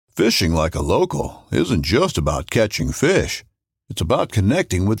Fishing like a local isn't just about catching fish. It's about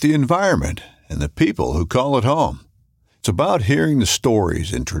connecting with the environment and the people who call it home. It's about hearing the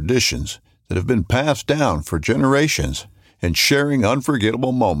stories and traditions that have been passed down for generations and sharing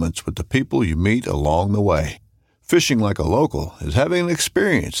unforgettable moments with the people you meet along the way. Fishing like a local is having an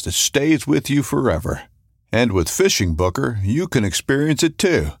experience that stays with you forever. And with Fishing Booker, you can experience it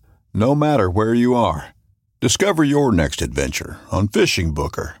too, no matter where you are. Discover your next adventure on Fishing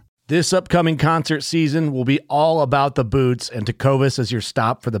Booker. This upcoming concert season will be all about the boots, and Tecovas is your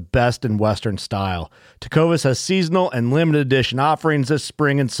stop for the best in Western style. Tecovas has seasonal and limited edition offerings this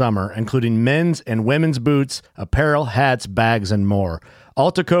spring and summer, including men's and women's boots, apparel, hats, bags, and more.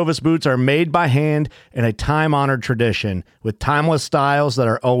 All Tecovas boots are made by hand in a time-honored tradition with timeless styles that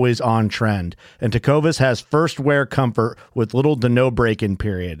are always on trend. And Tecovas has first wear comfort with little to no break-in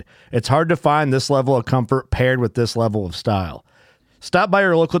period. It's hard to find this level of comfort paired with this level of style. Stop by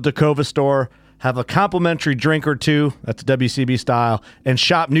your local Tecovas store, have a complimentary drink or two, that's WCB style, and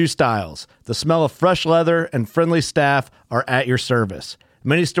shop new styles. The smell of fresh leather and friendly staff are at your service.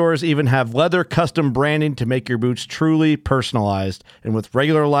 Many stores even have leather custom branding to make your boots truly personalized. And with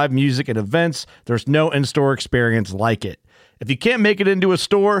regular live music and events, there's no in-store experience like it. If you can't make it into a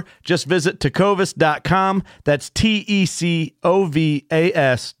store, just visit tecovas.com. That's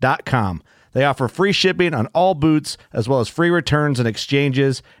TECOVAS.com. They offer free shipping on all boots, as well as free returns and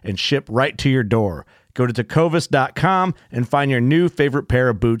exchanges, and ship right to your door. Go to tecovas.com and find your new favorite pair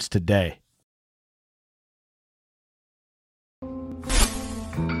of boots today.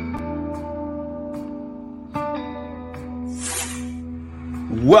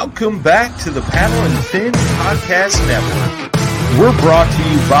 Welcome back to the Paddle and Fin Podcast Network. We're brought to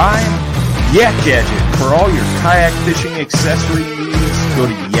you by Yak Gadget. For all your kayak fishing accessory needs, go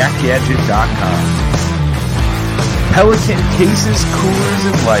to yakgadget.com. Pelican cases, coolers,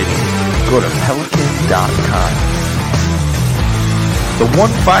 and lighting. Go to pelican.com. The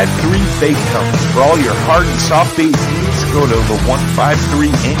 153 Bait Company. For all your hard and soft bait needs, go to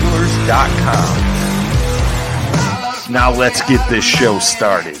the153anglers.com. Now let's get this show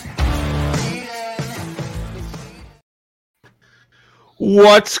started.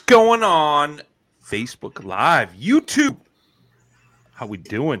 What's going on? Facebook Live, YouTube. How we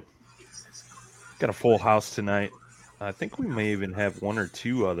doing? Got a full house tonight. I think we may even have one or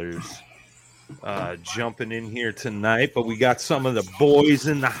two others jumping in here tonight, but we got some of the boys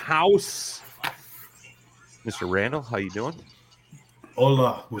in the house. Mr. Randall, how you doing?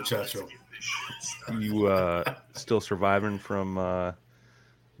 Hola, muchacho. You still surviving from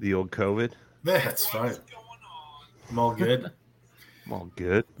the old COVID? That's fine. I'm all good. I'm all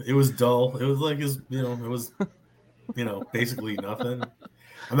good. It was dull. It was like it was basically nothing.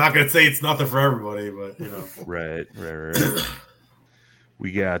 I'm not gonna say it's nothing for everybody, but Right.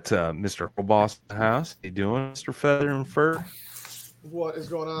 We got Mr. Boss in the house. How you doing, Mr. Feather and Fur? What is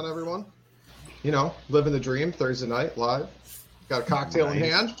going on, everyone? Living the dream. Thursday night live. Got a cocktail in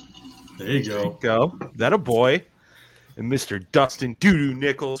hand. There you go. That a boy. And Mr. Dustin Doo-Doo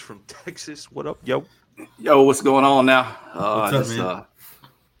Nichols from Texas. What up, yo? Yo, what's going on now? What's up, man?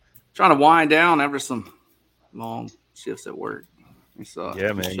 Trying to wind down after some long shifts at work. It's,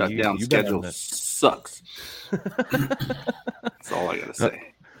 yeah, man. Shutdown schedule sucks. That's all I gotta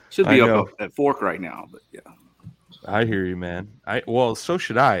say. Should be up at Fork right now, but yeah. I hear you, man. Well, so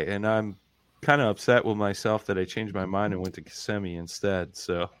should I, and I'm kind of upset with myself that I changed my mind and went to Kissimmee instead.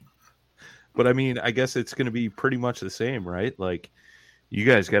 So, but I mean, I guess it's going to be pretty much the same, right? Like, you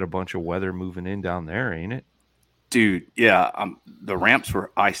guys got a bunch of weather moving in down there, ain't it? Dude, yeah. The ramps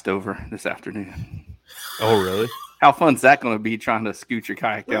were iced over this afternoon. Oh, really? How fun's that going to be trying to scoot your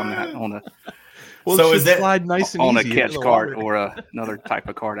kayak down that on a? Well, so is that slide nice and on easy a catch cart or another type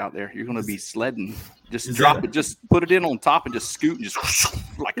of cart out there? You're going to be sledding. Just drop it. Just put it in on top and just scoot and just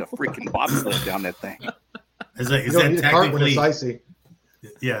like a freaking bobsled down that thing. Is that technically when it's icy?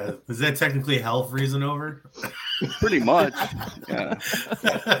 Yeah, is that technically hell freezing over? Pretty much. Yeah.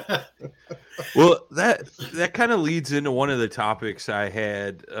 Well, that kind of leads into one of the topics I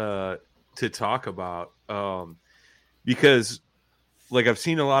had to talk about because. Like, I've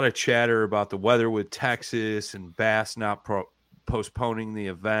seen a lot of chatter about the weather with Texas and Bass not postponing the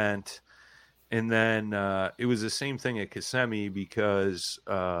event. And then it was the same thing at Kissimmee because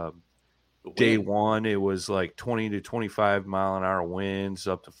day one, it was like 20 to 25 mile an hour winds,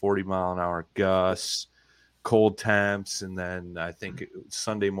 up to 40 mile an hour gusts, cold temps. And then I think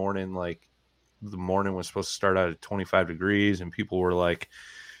Sunday morning, like the morning was supposed to start out at 25 degrees. And people were like,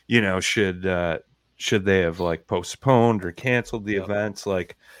 should they have like postponed or canceled the events?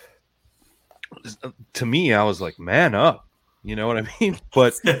 Like, to me, I was like, man up. You know what I mean?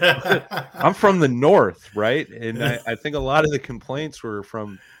 But I'm from the north, right? And I think a lot of the complaints were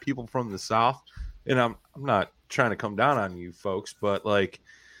from people from the south. And I'm not trying to come down on you folks, but like,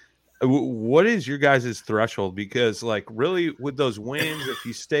 what is your guys' threshold? Because like really with those winds, if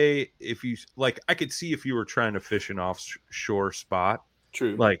you like, I could see if you were trying to fish an offshore spot,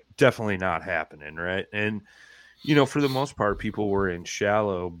 True. like definitely not happening, right? And you know, for the most part, people were in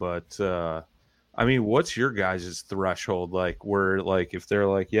shallow, but I mean, what's your guys' threshold? Like, where like if they're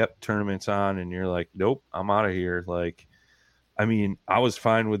like, "Yep, tournament's on," and you're like, "Nope, I'm out of here." Like, I mean, I was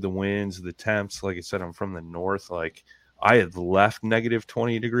fine with the winds, the temps. Like I said, I'm from the north. Like, I had left negative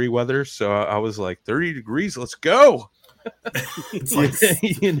 20-degree weather, so I was like, 30 degrees, let's go. It's like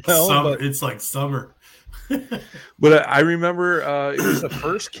You know, summer. but- It's like summer. But I remember it was the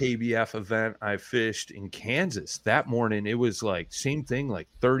first KBF event I fished in Kansas. That morning, it was like same thing, like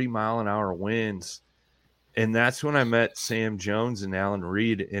 30-mile-an-hour winds. And that's when I met Sam Jones and Alan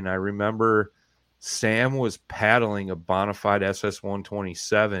Reed. And I remember Sam was paddling a Bonafide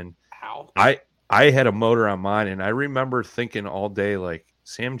SS-127. Ow. I had a motor on mine, and I remember thinking all day, like,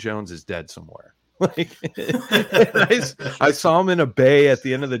 Sam Jones is dead somewhere. Like, I saw him in a bay at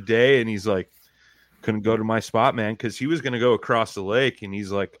the end of the day, and he's like, couldn't go to my spot, man, because he was going to go across the lake, and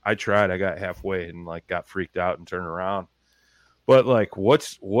he's like, I tried, I got halfway and like got freaked out and turned around. But like,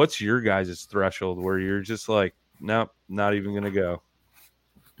 what's your guys' threshold where you're just like, nope, not even going to go?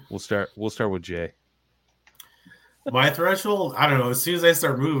 We'll start with Jay. My threshold, I don't know. As soon as I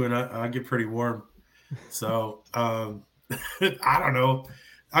start moving, I get pretty warm. So I don't know.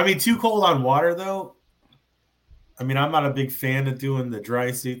 I mean, too cold on water though. I mean, I'm not a big fan of doing the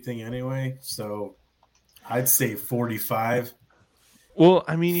dry suit thing anyway. So I'd say 45. Well,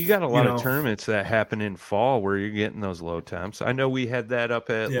 I mean, you got a lot know. of tournaments that happen in fall where you're getting those low temps. I know we had that up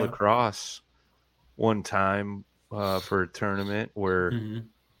at Yeah. La Crosse one time for a tournament where Mhm.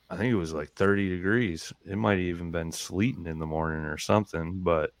 I think it was like 30 degrees. It might have even been sleeting in the morning or something,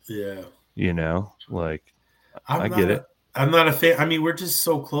 but Yeah. you know, like I get it. I'm not a fan. I mean, we're just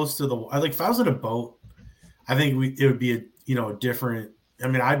so close to the. Like, if I was in a boat, I think it would be a different. I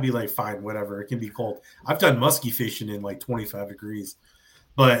mean, I'd be like, fine, whatever. It can be cold. I've done muskie fishing in like 25 degrees,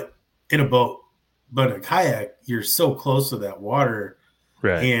 but in a boat. But in a kayak, you're so close to that water,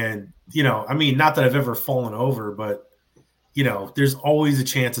 Right. and I mean, not that I've ever fallen over, but there's always a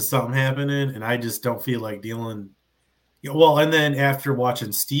chance of something happening, and I just don't feel like dealing. Well, and then after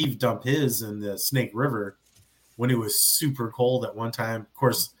watching Steve dump his in the Snake River when it was super cold at one time, of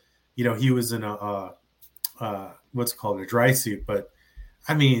course, he was in a what's it called, a dry suit, but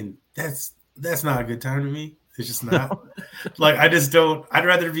I mean, that's not a good time to me. It's just not. Like, I just don't. I'd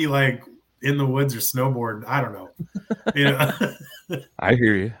rather be like in the woods or snowboarding. I don't know. I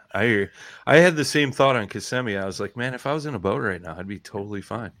hear you. I had the same thought on Kissimmee. I was like, man, if I was in a boat right now, I'd be totally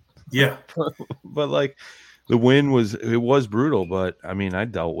fine. Yeah. But like the wind was brutal, but I mean, I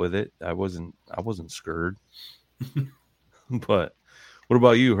dealt with it. I wasn't scared. But what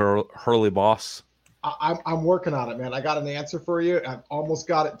about you, Hurley boss? I'm working on it, man. I got an answer for you. I've almost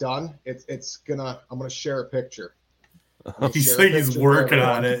got it done. I'm gonna share a picture. He's like he's working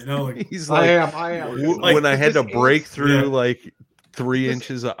on it. No, like, He's like, I am. When I had to break through Yeah. like 3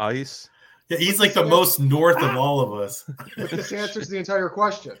 inches of ice. yeah, he's like the most north of all of us. But this answers the entire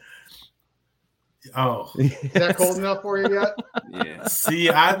question. Oh, Is that cold enough for you yet? Yeah. see,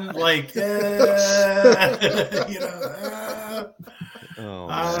 I'm like, Oh,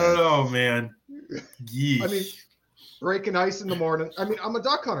 I man. don't know, man. Yeesh. I mean, breaking ice in the morning. I mean, I'm a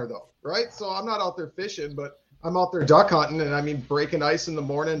duck hunter though, right? So I'm not out there fishing, but I'm out there duck hunting, and I mean, breaking ice in the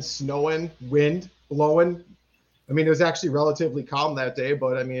morning, snowing, wind blowing. I mean, it was actually relatively calm that day,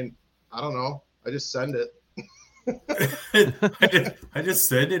 but I mean, I don't know. I just send it. I just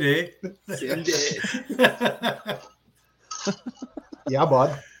said it, eh? Send it. Yeah,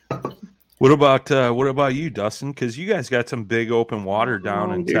 bud. What about you, Dustin? Because you guys got some big open water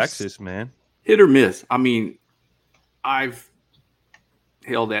down in There's- Texas, man. Hit or miss. I mean, I've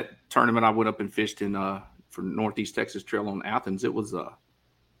held that tournament. I went up and fished in for Northeast Texas Trail on Athens. It was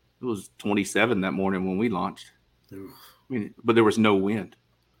 27 that morning when we launched. I mean, but there was no wind.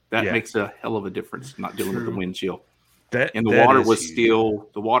 That Yeah. makes a hell of a difference. Not dealing with the True. wind chill. That And the that water is was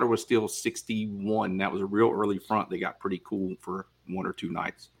huge. still 61. That was a real early front. They got pretty cool for 1 or 2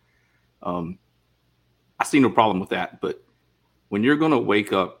 nights. I see no problem with that. But when you're going to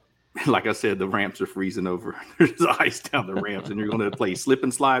wake up, like I said, the ramps are freezing over. There's ice down the ramps, and you're going to play slip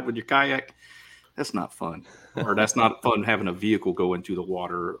and slide with your kayak. That's not fun. Or that's not fun having a vehicle go into the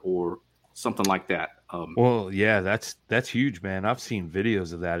water or something like that. Well, yeah, that's huge, man. I've seen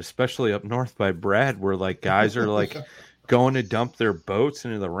videos of that, especially up north by Brad, where like guys are like going to dump their boats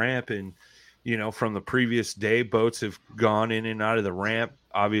into the ramp. And, from the previous day, boats have gone in and out of the ramp.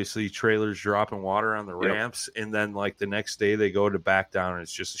 Obviously, trailers dropping water on the ramps. And then, like, the next day they go to back down and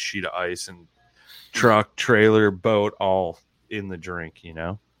it's just a sheet of ice and truck, trailer, boat, all in the drink,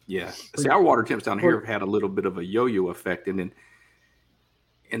 Yeah. See, our water temps down here have had a little bit of a yo-yo effect. And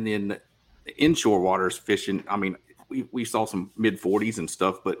then the inshore waters fishing, I mean, we saw some mid 40s and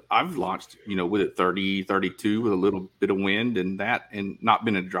stuff, but I've launched, with it 30, 32 with a little bit of wind and not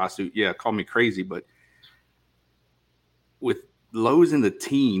been in a dry suit. Yeah, call me crazy, but with lows in the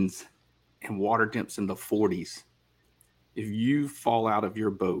teens and water temps in the 40s, if you fall out of your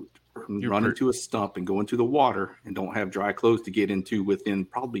boat or run into a stump and go into the water and don't have dry clothes to get into within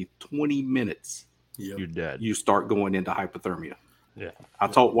probably 20 minutes, you're dead. You start going into hypothermia. Yeah. I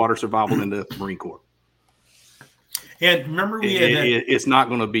taught water survival in the Marine Corps. And remember, it's not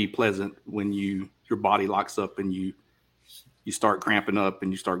going to be pleasant when your body locks up and you start cramping up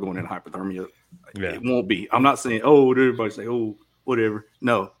and you start going into hypothermia. Yeah. It won't be. I'm not saying, everybody say, whatever.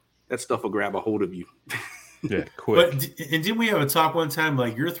 No, that stuff will grab a hold of you. Yeah, quick. But didn't we have a talk one time?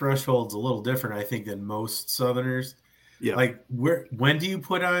 Like, your threshold's a little different, I think, than most Southerners. Yeah. Like, when do you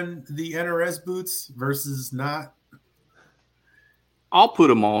put on the NRS boots versus not? I'll put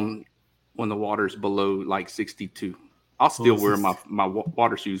them on when the water's below like 62. I'll still wear my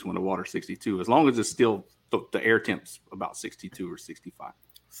water shoes when the water's 62, as long as it's still the air temp's about 62 or 65.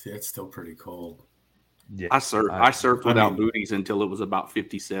 See, it's still pretty cold. Yeah, I surfed without booties until it was about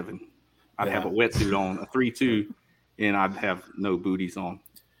 57. I'd have a wetsuit on, a 3-2, and I'd have no booties on.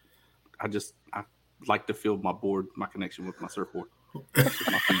 I like to feel my connection with my surfboard.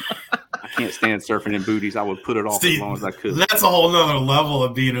 I can't stand surfing in booties. I would put it off as long as I could. That's a whole nother level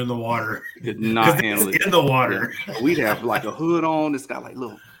of being in the water. Could not handle it. In the water. Yeah. We'd have like a hood on. It's got like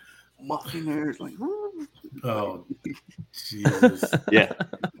little muff in there. It's like, oh, Jesus. Yeah.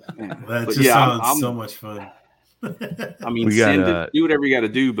 That just sounds so much fun. I mean, do whatever you got to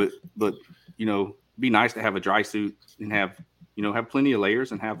do, but be nice to have a dry suit and have plenty of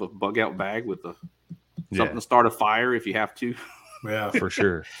layers and have a bug out bag with something to start a fire if you have to. Yeah, for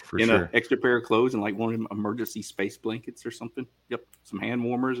sure. An extra pair of clothes and like one of them emergency space blankets or something. Yep, some hand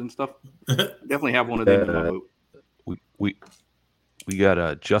warmers and stuff. Definitely have one of them in my boat. We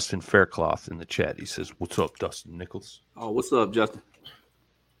got Justin Faircloth in the chat. He says, "What's up, Dustin Nichols?" Oh, what's up, Justin?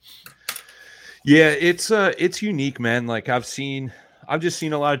 Yeah, it's unique, man. Like I've just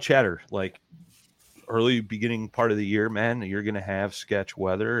seen a lot of chatter. Like early beginning part of the year, man, you're gonna have sketch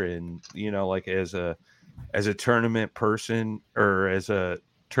weather, and like as a tournament person or as a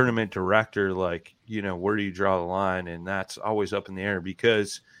tournament director, like, where do you draw the line? And that's always up in the air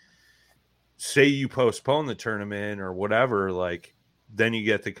because say you postpone the tournament or whatever, like then you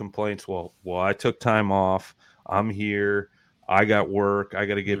get the complaints. Well, I took time off. I'm here. I got work. I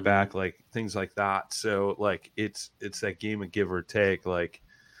got to get back, like things like that. So like, it's that game of give or take. Like,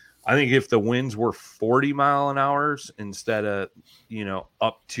 I think if the winds were 40 mile an hour instead of,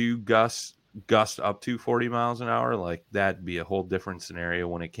 up to gust up to 40 miles an hour, like that'd be a whole different scenario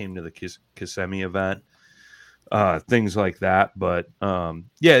when it came to the Kissimmee event, things like that. But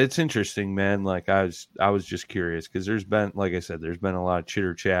yeah, it's interesting, man. Like I was just curious because there's been, like I said, there's been a lot of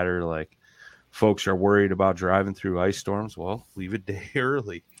chitter chatter. Like folks are worried about driving through ice storms. Well, leave a day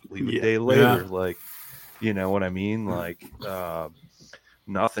early, leave a day later. Like, you know what I mean? Like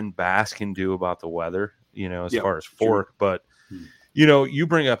nothing Bass can do about the weather, as far as Fork. But you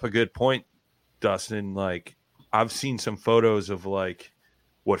bring up a good point, Dustin. Like I've seen some photos of like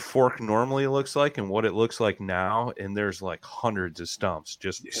what Fork normally looks like and what it looks like now, and there's like hundreds of stumps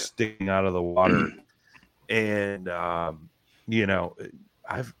just sticking out of the water. And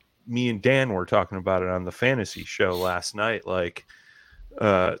me and Dan were talking about it on the fantasy show last night. Like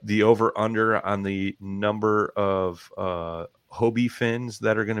the over under on the number of Hobie fins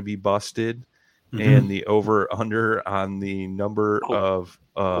that are going to be busted. And the over/under on the number of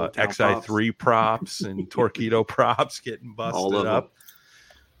XI3 props and Torpedo props getting busted up.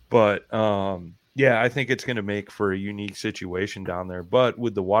 But I think it's going to make for a unique situation down there. But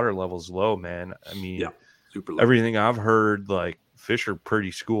with the water levels low, man, I mean, super low. Everything I've heard, like fish are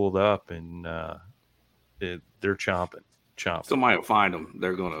pretty schooled up and they're chomping. Somebody will find them.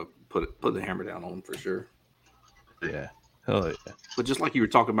 They're going to put the hammer down on them for sure. Yeah. Hell yeah. But just like you were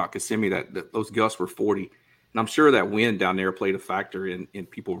talking about Kissimmee, that those gusts were 40, and I'm sure that wind down there played a factor in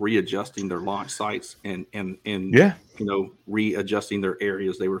people readjusting their launch sites and readjusting their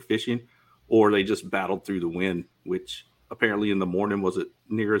areas they were fishing, or they just battled through the wind, which apparently in the morning wasn't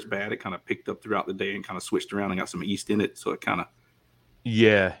near as bad. It kind of picked up throughout the day and kind of switched around and got some east in it, so it kind of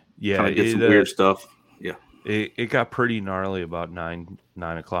did some weird stuff. Yeah. it got pretty gnarly about 9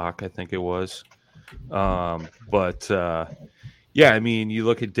 o'clock, I think it was. But yeah, I mean, you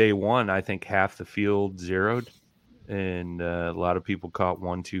look at day one, I think half the field zeroed, and a lot of people caught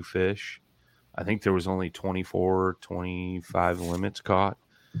 1-2 fish. I think there was only 24, 25 limits caught.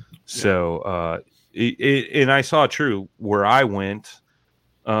 So, and I saw true where I went.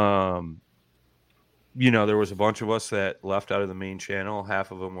 There was a bunch of us that left out of the main channel.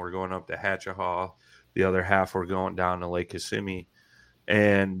 Half of them were going up to Hatchahaw. The other half were going down to Lake Kissimmee.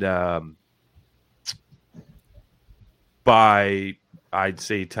 And by, I'd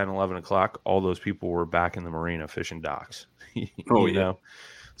say 10, 11 o'clock, all those people were back in the marina fishing docks.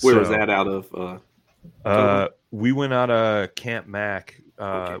 Where was that out of? We went out of Camp Mac,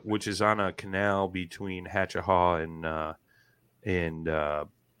 which is on a canal between Hatchahaw and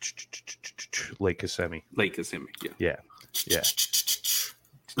Lake Kissimmee. Lake Kissimmee, Yeah.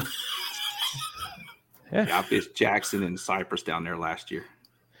 Yeah, I fished Jackson and Cypress down there last year.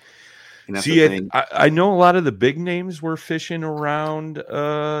 And that's See, I know a lot of the big names were fishing around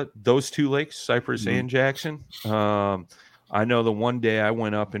those two lakes, Cypress and Jackson. I know the one day I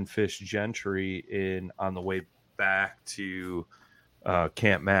went up and fished Gentry on the way back to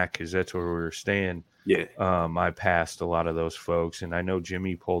Camp Mac, because that's where we were staying. Yeah. I passed a lot of those folks, and I know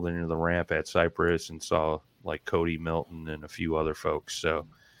Jimmy pulled into the ramp at Cypress and saw like Cody Milton and a few other folks. So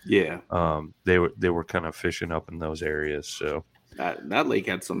yeah, they were kind of fishing up in those areas. So that lake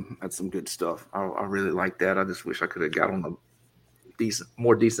had some good stuff. I really like that. I just wish I could have got on a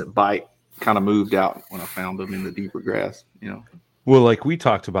more decent bite. Kind of moved out when I found them in the deeper grass. Well, like we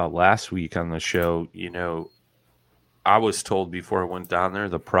talked about last week on the show, I was told before I went down there,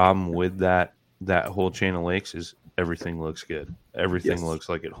 the problem with that whole chain of lakes is everything looks good. Everything looks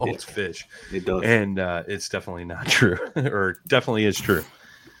like it holds fish. It does. And it's definitely not true, or definitely is true.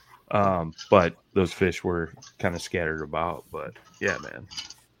 But those fish were kind of scattered about. But yeah, man.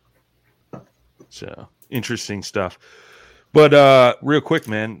 So interesting stuff. But real quick,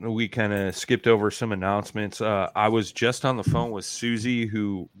 man, we kind of skipped over some announcements. I was just on the phone with Susie,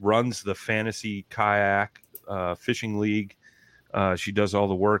 who runs the Fantasy Kayak Fishing League. She does all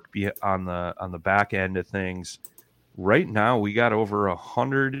the work on the back end of things. Right now, we got over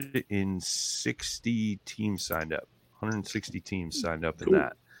 160 teams signed up. 160 teams signed up in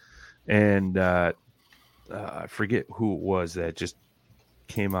that. And I forget who it was that just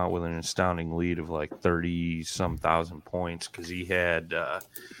came out with an astounding lead of like 30-some thousand points, because he had a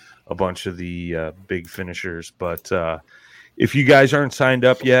bunch of the big finishers. But if you guys aren't signed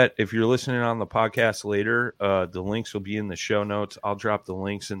up yet, if you're listening on the podcast later, the links will be in the show notes. I'll drop the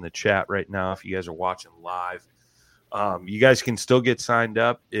links in the chat right now if you guys are watching live. You guys can still get signed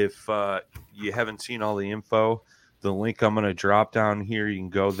up if you haven't seen all the info. The link I'm going to drop down here, you can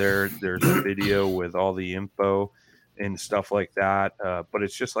go there. There's a video with all the info and stuff like that. But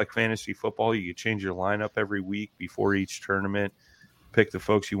it's just like fantasy football. You can change your lineup every week before each tournament, pick the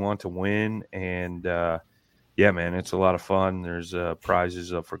folks you want to win. And yeah, man, it's a lot of fun. There's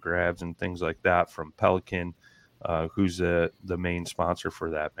prizes up for grabs and things like that from Pelican, who's the main sponsor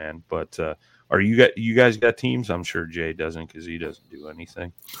for that, man. But are you guys got teams? I'm sure Jay doesn't, because he doesn't do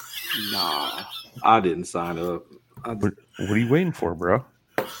anything. Nah, I didn't sign up. What are you waiting for, bro?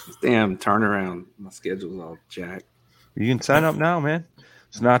 Damn turnaround. My schedule's all jacked. You can sign up now, man.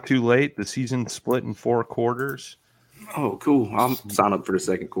 It's not too late. The season's split in 4 quarters. Oh, cool. I'll sign up for the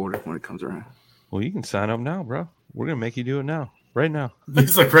second quarter when it comes around. Well, you can sign up now, bro. We're going to make you do it now. Right now.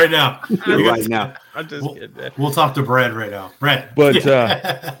 He's like, right now. Right now. I'm just kidding, man. We'll talk to Brad right now. Brad. But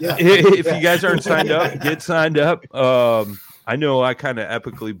if you guys aren't signed up, get signed up. I know I kind of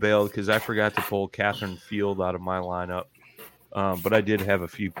epically bailed because I forgot to pull Catherine Field out of my lineup. But I did have a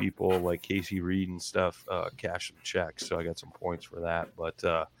few people like Casey Reed and stuff cash some checks, so I got some points for that. But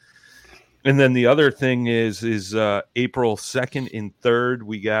and then the other thing is April 2nd and 3rd,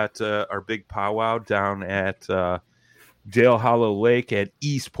 we got our big powwow down at Dale Hollow Lake at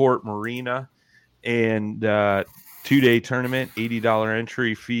Eastport Marina, and 2-day tournament, $80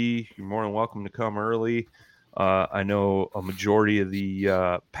 entry fee. You're more than welcome to come early. I know a majority of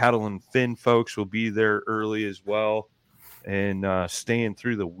the paddle and fin folks will be there early as well. And staying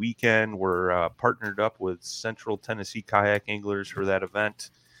through the weekend, we're partnered up with Central Tennessee Kayak Anglers for that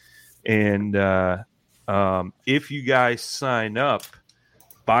event. And if you guys sign up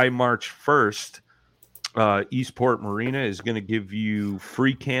by March 1st, Eastport Marina is going to give you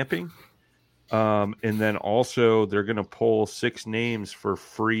free camping. And then also they're going to pull 6 names for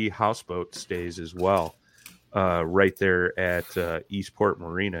free houseboat stays as well. Right there at Eastport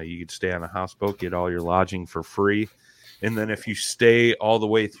Marina. You could stay on a houseboat, get all your lodging for free. And then if you stay all the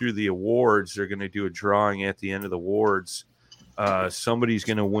way through the awards, they're going to do a drawing at the end of the awards. Somebody's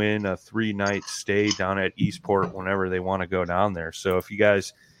going to win a 3-night stay down at Eastport whenever they want to go down there. So if you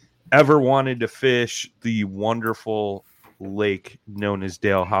guys ever wanted to fish the wonderful lake known as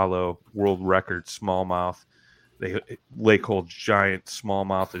Dale Hollow, world record smallmouth, lake holds giant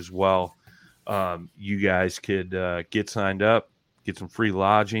smallmouth as well. You guys could get signed up, get some free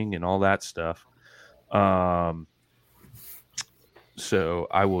lodging and all that stuff. So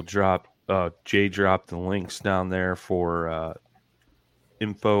I will drop Jay dropped the links down there for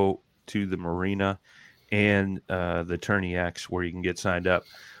info to the marina and the Tourney X where you can get signed up.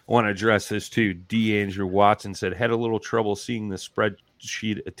 I want to address this too. D. Andrew Watson said, had a little trouble seeing the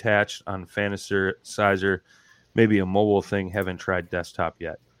spreadsheet attached on Fantasy. Maybe a mobile thing. Haven't tried desktop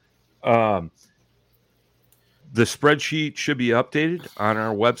yet. The spreadsheet should be updated on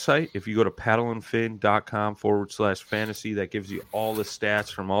our website. If you go to paddleandfin.com/fantasy, that gives you all the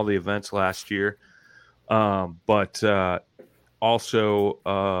stats from all the events last year. But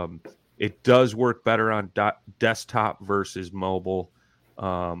also, it does work better on desktop versus mobile.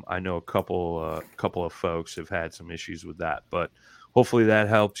 I know a couple of folks have had some issues with that, but hopefully that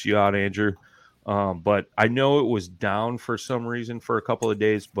helps you out, Andrew. But I know it was down for some reason for a couple of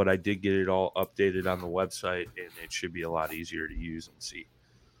days, but I did get it all updated on the website, and it should be a lot easier to use and see.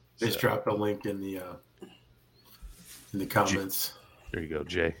 Just drop a link in the comments. There you go,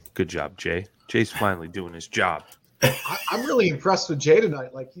 Jay. Good job, Jay. Jay's finally doing his job. I'm really impressed with Jay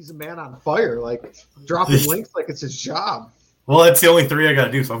tonight. Like, he's a man on fire. Like, dropping links like it's his job. Well, that's the only 3 I got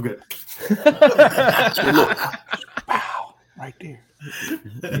to do, so I'm good. Wow, right there.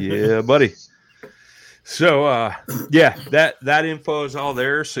 Yeah, buddy. So, yeah, that info is all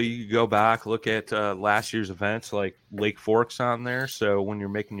there. So you can go back, look at last year's events, like Lake Fork's on there. So when you're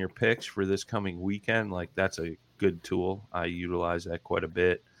making your picks for this coming weekend, like that's a good tool. I utilize that quite a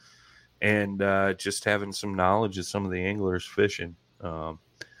bit. And just having some knowledge of some of the anglers fishing. So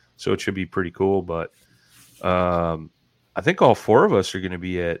it should be pretty cool. But I think all 4 of us are going to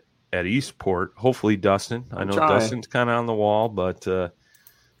be at Eastport. Hopefully Dustin. I know Dustin's kind of on the wall, but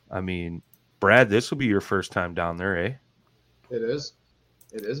I mean, Brad, this will be your first time down there, eh? It is.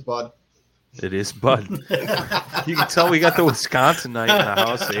 It is, bud. It is, bud. You can tell we got the Wisconsin night in the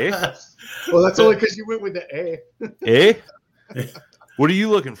house, eh? Well, that's only because you went with the A. Eh? What are you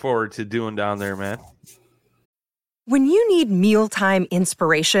looking forward to doing down there, man? When you need mealtime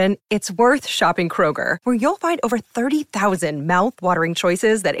inspiration, it's worth shopping Kroger, where you'll find over 30,000 mouth-watering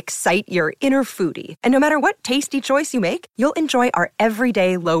choices that excite your inner foodie. And no matter what tasty choice you make, you'll enjoy our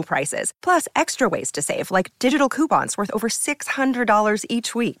everyday low prices, plus extra ways to save, like digital coupons worth over $600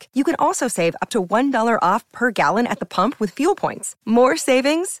 each week. You can also save up to $1 off per gallon at the pump with fuel points. More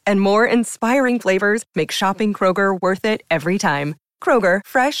savings and more inspiring flavors make shopping Kroger worth it every time. Kroger,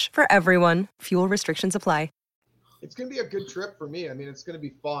 fresh for everyone. Fuel restrictions apply. It's going to be a good trip for me. I mean, it's going to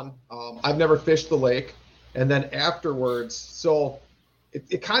be fun. I've never fished the lake. And then afterwards, so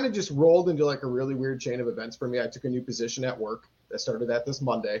it kind of just rolled into like a really weird chain of events for me. I took a new position at work that started that this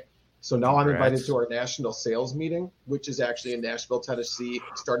Monday. So now I'm invited to our national sales meeting, which is actually in Nashville, Tennessee,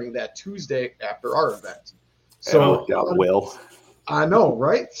 starting that Tuesday after our event. So I know,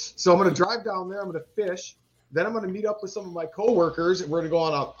 right? So I'm going to drive down there. I'm going to fish. Then I'm going to meet up with some of my coworkers, and we're going to go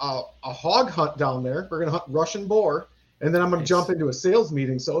on a hog hunt down there. We're going to hunt Russian boar, and then I'm going to jump into a sales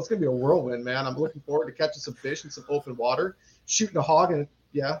meeting. So it's going to be a whirlwind, man. I'm looking forward to catching some fish in some open water, shooting a hog, and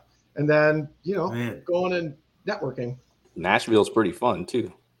then going and networking. Nashville's pretty fun too.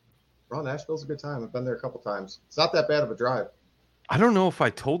 Well, Nashville's a good time. I've been there a couple times. It's not that bad of a drive. I don't know if I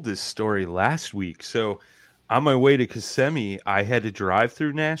told this story last week. So on my way to Kissimmee, I had to drive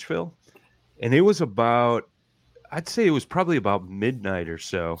through Nashville, and it was I'd say it was probably about midnight or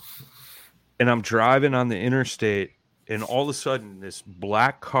so. And I'm driving on the interstate, and all of a sudden this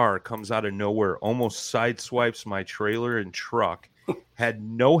black car comes out of nowhere, almost sideswipes my trailer and truck, had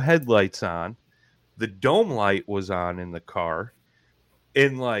no headlights on. The dome light was on in the car,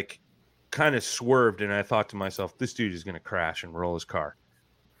 and like kind of swerved. And I thought to myself, this dude is going to crash and roll his car.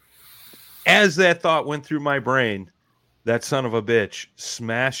 As that thought went through my brain, that son of a bitch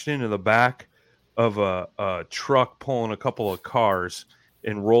smashed into the back of a truck pulling a couple of cars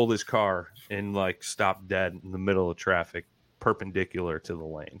and rolled his car and like stopped dead in the middle of traffic, perpendicular to the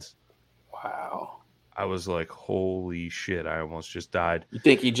lanes. Wow. I was like, holy shit, I almost just died. You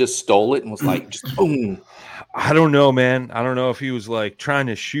think he just stole it and was like, just boom? I don't know, man. I don't know if he was like trying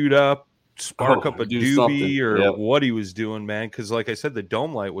to shoot up, spark up a doobie or what he was doing, man. Because like I said, the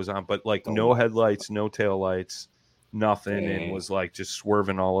dome light was on, but like no headlights, no tail lights, nothing. Dang. And was like just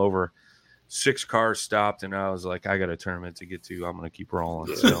swerving all over. 6 cars stopped, and I was like, I got a tournament to get to. I'm going to keep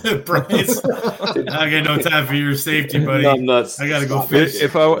rolling. So Bryce, I got no time for your safety, buddy. I'm nuts. I got to go fish.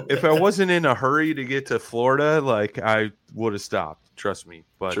 if I wasn't in a hurry to get to Florida, like I would have stopped. Trust me.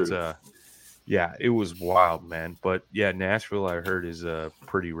 But yeah, it was wild, man. But yeah, Nashville, I heard, is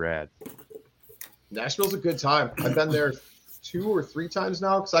pretty rad. Nashville's a good time. I've been there 2 or 3 times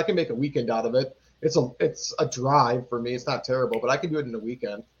now because I can make a weekend out of it. It's a drive for me. It's not terrible, but I can do it in a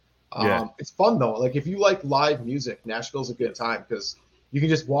weekend. It's fun though. Like if you like live music, Nashville's a good time because you can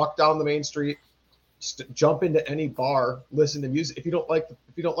just walk down the main street, jump into any bar, listen to music. If you don't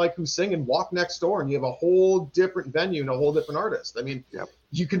like who's singing, walk next door and you have a whole different venue and a whole different artist. I mean,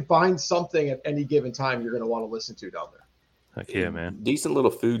 you can find something at any given time you're going to want to listen to down there. Heck yeah, man. Decent little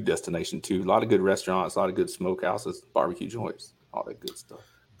food destination too. A lot of good restaurants, a lot of good smokehouses, barbecue joints, all that good stuff.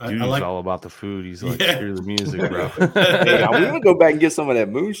 Dude's all about the food. He's like, screw the music, bro. Hey, we gonna go back and get some of that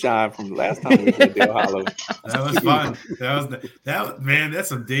moonshine from last time we did Dale Hollow. That was fun. That man, that's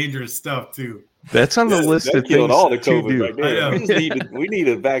some dangerous stuff too. That's on the list of things all the to COVID do. right there. We need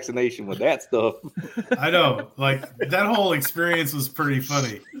a vaccination with that stuff. I know. Like that whole experience was pretty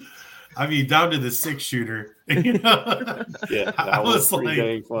funny. I mean, down to the 6-shooter. You know? Yeah, that was pretty like,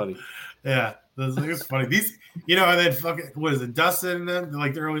 dang funny. Yeah, it was funny. These, and then fucking what is it, Dustin and them?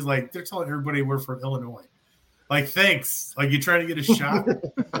 Like they're always like they're telling everybody we're from Illinois. Like, thanks. Like you trying to get a shot.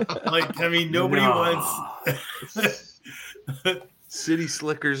 Like, I mean, nobody wants. City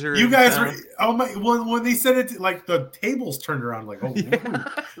slickers are. You guys were. Oh my! When they said it, like the tables turned around. Like, oh,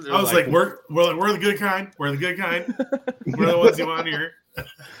 I was like, we're the good kind. We're the good kind. We're the ones you want here.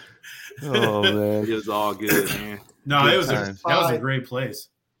 Oh man, it was all good, man. No, that was a great place.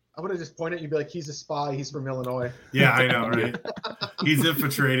 I would have just pointed at you and be like, he's a spy. He's from Illinois. Yeah, I know, right? He's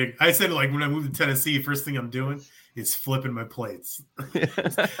infiltrating. I said, like, when I moved to Tennessee, first thing I'm doing is flipping my plates.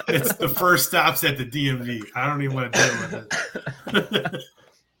 It's the first stops at the DMV. I don't even want to deal with it.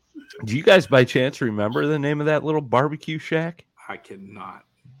 Do you guys, by chance, remember the name of that little barbecue shack? I cannot.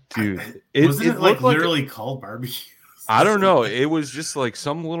 Dude, wasn't it like literally called barbecue? I don't know. It was just like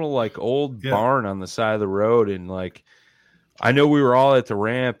some little like old barn on the side of the road, and like I know we were all at the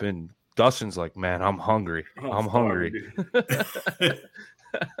ramp, and Dustin's like, "Man, I'm hungry. I'm hungry."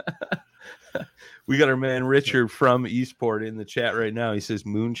 We got our man Richard from Eastport in the chat right now. He says,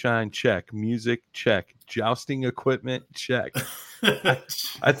 "Moonshine check, music check, jousting equipment check."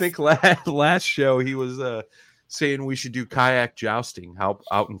 I think last show he was saying we should do kayak jousting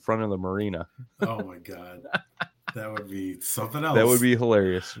out in front of the marina. Oh my god. That would be something else. That would be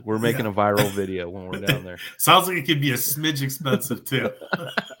hilarious. We're making a viral video when we're down there. Sounds like it could be a smidge expensive too.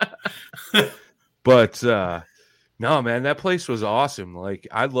 But no, man, that place was awesome. Like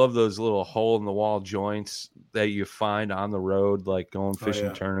I love those little hole in the wall joints that you find on the road, like going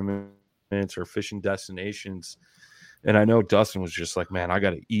fishing tournaments or fishing destinations. And I know Dustin was just like, "Man, I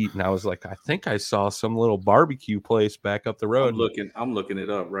got to eat." And I was like, "I think I saw some little barbecue place back up the road." I'm looking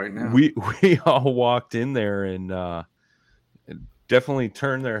it up right now. We all walked in there and definitely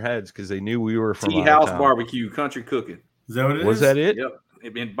turned their heads because they knew we were from Tea House Barbecue Country Cooking. Is that what it is? Was that it? Yep.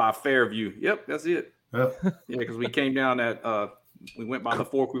 It been by Fairview. Yep, that's it. Yep. Yeah, because we came down we went by the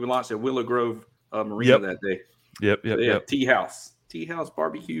fork. We launched at Willow Grove Marina that day. Yep. Tea House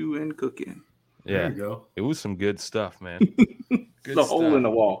Barbecue and Cooking. Yeah, there you go. It was some good stuff, man. Good the hole in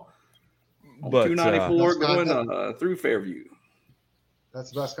the wall. But 294 going through Fairview. That's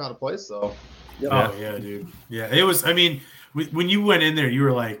the best kind of place, though. Yep. Oh yeah, dude. Yeah, it was. I mean, when you went in there, you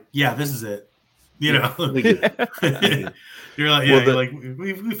were like, "Yeah, this is it." You know, you're like, "Yeah, you're like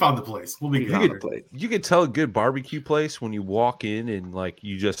we found the place. We'll be good." You could tell a good barbecue place when you walk in and like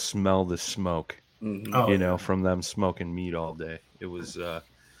you just smell the smoke. Mm-hmm. From them smoking meat all day. It was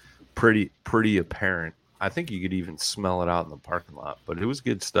pretty apparent. I think you could even smell it out in the parking lot, but it was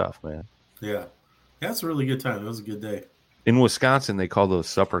good stuff, man. Yeah, that's a really good time. It was a good day. In Wisconsin, they call those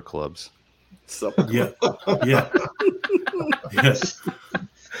supper clubs. Yeah. Yes.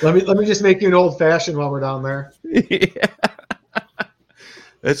 Let me just make you an old fashioned while we're down there. Yeah.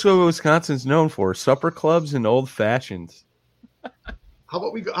 That's what Wisconsin's known for: supper clubs and old fashions. How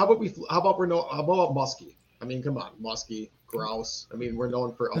about muskie? I mean, come on, muskie, grouse. I mean, we're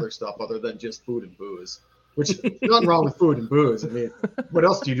known for other stuff other than just food and booze. Which nothing wrong with food and booze. I mean, what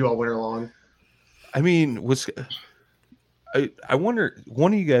else do you do all winter long? I mean, I wonder.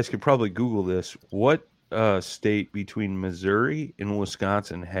 One of you guys could probably Google this. What state between Missouri and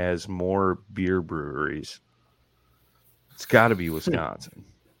Wisconsin has more beer breweries? It's got to be Wisconsin.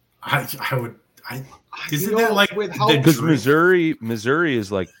 Isn't that like because Missouri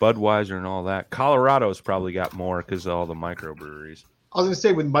is like Budweiser and all that. Colorado's probably got more because of all the microbreweries. I was going to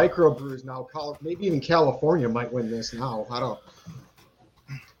say with microbrews now, maybe even California might win this now. I don't.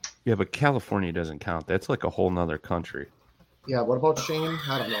 Yeah, but California doesn't count. That's like a whole nother country. Yeah, what about Shane?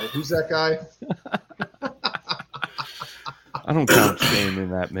 I don't know. Who's that guy? I don't count Shane in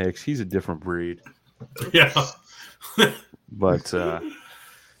that mix. He's a different breed. Yeah. But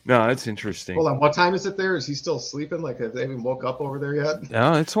no, it's interesting. Hold on. What time is it there? Is he still sleeping? Like, have they even woke up over there yet?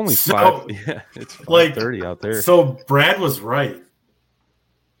 No, it's only So, 5. Yeah, it's 5:30 out there. So Brad was right.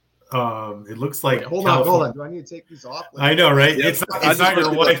 It looks like Wait, hold on. Do I need to take these off? I know, right? Yep. It's not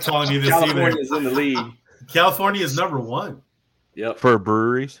your wife telling you this either. California's in the lead. California is number 1. Yep. For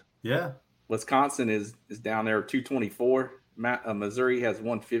breweries? Yeah. Wisconsin is down there 224. Missouri has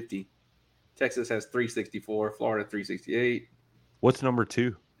 150. Texas has 364. Florida 368. What's number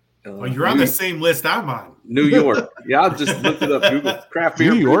 2? Well, you're on the same list I'm on. New York. Yeah, I just looked it up. Google craft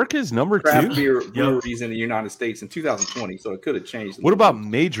beer. New York is number 2? Craft beer breweries in the United States in 2020, so it could have changed. What about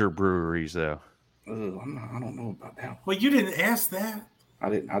major breweries, though? I don't know about that one. Well, you didn't ask that. I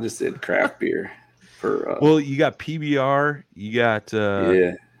didn't. I just said craft beer. For well, you got PBR, you got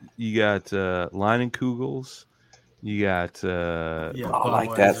you got Leinenkugels, you got I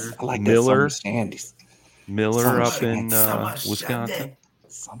like that. I like Miller. that Shandy's. Miller up in Wisconsin.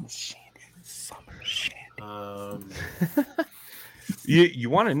 Summer Shandy. You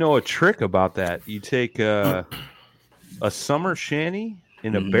want to know a trick about that? You take a summer shandy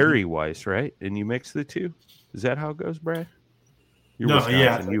and a berry weiss, right? And you mix the two. Is that how it goes, Brad? You're No, Wisconsin,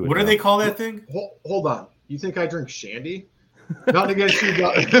 yeah. you would What do know. they call that thing? Hold on. You think I drink shandy? Not against you,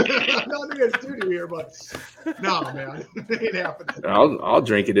 not against you here, but no, man, it ain't happening. I'll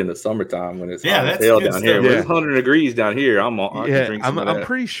drink it in the summertime when it's hot as that's hell good down here. stuff. When it's 100 degrees down here, I can drink some of that. I'm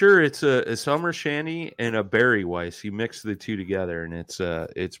pretty sure it's a summer shandy and a berry weiss. You mix the two together, and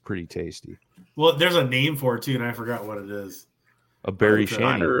it's pretty tasty. Well, there's a name for it too, and I forgot what it is. A berry Okay.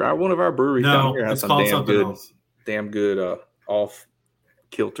 shandy. One of our breweries down here has it's some called something else. damn good off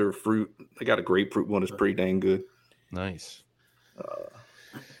kilter fruit. They got a grapefruit one that's pretty dang good. Nice.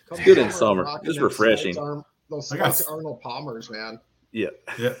 It's good in summer. It's refreshing. Those got Scotch Arnold Palmers, man. Yeah.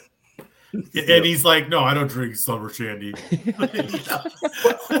 Yeah. And he's like, no, I don't drink summer shandy.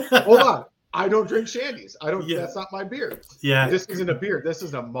 Hold on. I don't drink shandies. I don't. Yeah. That's not my beer. Yeah. This isn't a beer. This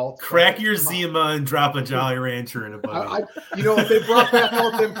is a malt. Crack your Come on. Zima and drop a Jolly Rancher in a bucket. If they brought back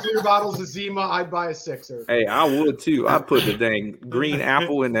out them clear bottles of Zima, I'd buy a 6er. Hey, I would too. I'd put the dang green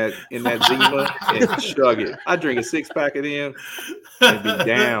apple in that Zima and chug it. I'd drink a 6-pack of them and be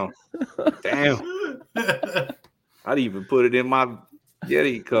down. Damn. I'd even put it in my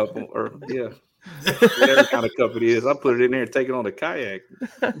Yeti cup whatever kind of cup it is. I put it in there and take it on the kayak.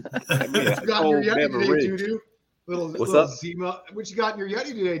 What you got in your Yeti today, Doo-Doo? What's little up? Zima. What you got in your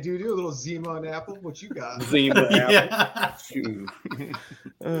Yeti today, Doo-Doo? A little Zima and apple. What you got? Zima apple. Yeah. Shoot.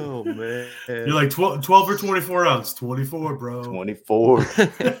 Oh man. You're like 12 or 24 ounce. 24, bro. 24.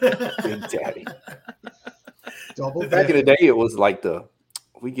 Good daddy. Double Back in the day, it was like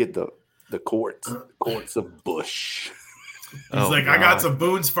we get the quarts of Bush. He's like, I got some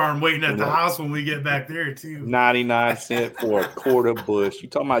Boone's Farm waiting at the house when we get back there, too. 99 cents for a quart of Bush. You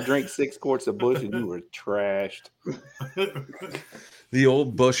talking about drink 6 quarts of Bush and you were trashed. The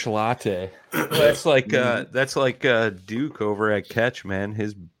old Bush latte. That's like Duke over at Catch, man.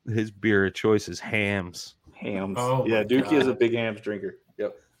 His beer of choice is Hams. Hams. Oh, yeah, my Duke God. is a big Hams drinker.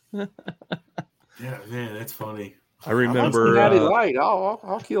 Yep. Yeah, man, that's funny. I remember Natty Light.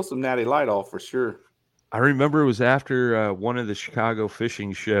 I'll kill some Natty Light off for sure. I remember it was after one of the Chicago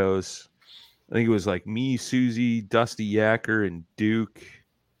fishing shows. I think it was like me, Susie, Dusty Yacker, and Duke.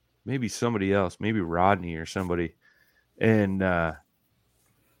 Maybe somebody else, maybe Rodney or somebody. And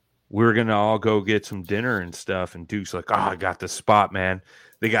we were going to all go get some dinner and stuff. And Duke's like, I got the spot, man.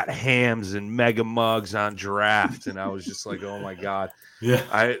 They got Hams and mega mugs on draft. And I was just like, oh, my God. Yeah.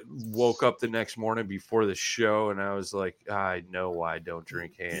 I woke up the next morning before the show, and I was like, I know why I don't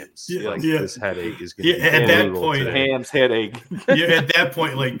drink Hams. This headache is going to be at that brutal point, today. Hams headache. Yeah, at that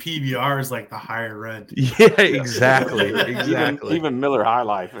point, like PBR is like the higher end. Yeah, exactly. Exactly. Even Miller High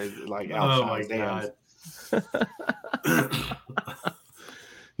Life is like Oh my outshines Hams. God.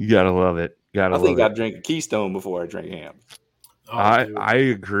 You gotta love it. I think I'd drink a Keystone before I drink Hams. Oh, dude. I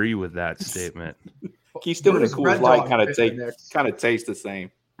agree with that statement. Keystone Where and does Coors Red Light Dog kind of fit in next? taste the same.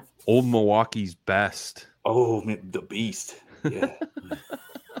 Old Milwaukee's best. Oh, man, the beast. Yeah.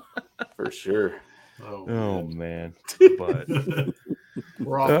 For sure. Oh man. But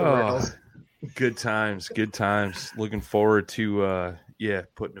We're off the rails. good times. Looking forward to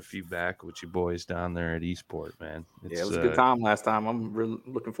putting a few back with you boys down there at Eastport, man. It was a good time last time. I'm really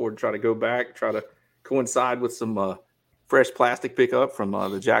looking forward to try to go back, try to coincide with some fresh plastic pickup from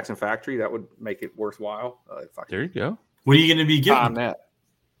the Jackson factory. That would make it worthwhile. If I There you go. What are you going to be time getting?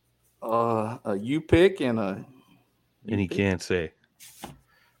 that. A U-pick and a. And he can't say.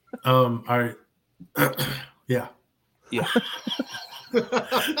 All right. Yeah. Yeah.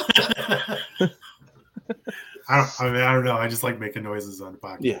 I don't know. I just like making noises on the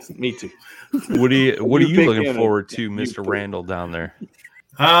podcast. Yeah, me too. What are you pick looking in forward a- to, Mr. pick. Randall down there?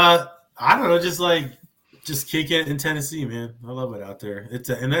 I don't know. Just kick it in Tennessee, man. I love it out there.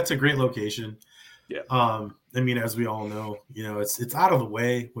 And that's a great location. Yeah. I mean, as we all know, it's out of the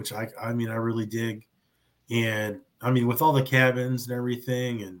way, which I really dig. And I mean, with all the cabins and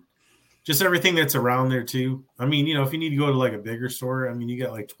everything and just everything that's around there too. I mean, if you need to go to like a bigger store, I mean, you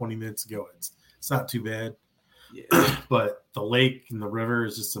got like 20 minutes to go. It's not too bad. Yeah. But the lake and the river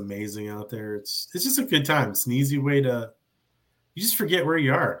is just amazing out there. It's just a good time. It's an easy way to you just forget where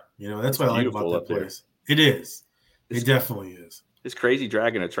you are. That's It's what I like beautiful about up that there. place. It is. It's- It definitely is. It's crazy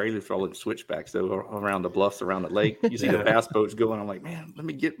dragging a trailer for all the switchbacks though around the bluffs around the lake. You see Yeah. the bass boats going. I'm like, man, let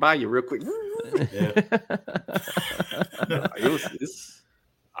me get by you real quick. Yeah.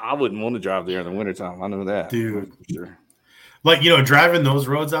 I wouldn't want to drive there in the wintertime. I know that, Dude. For sure. Like, driving those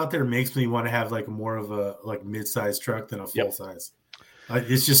roads out there makes me want to have like more of a like mid-sized truck than a full size.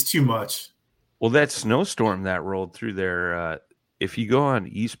 It's just too much. Well, that snowstorm that rolled through there, if you go on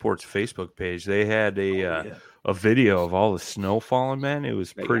Esports Facebook page, they had a video of all the snow falling, man. It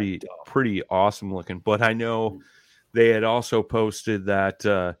was They got pretty awesome looking. But I know they had also posted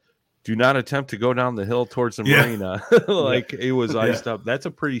that do not attempt to go down the hill towards the Yeah. marina. It was iced up. That's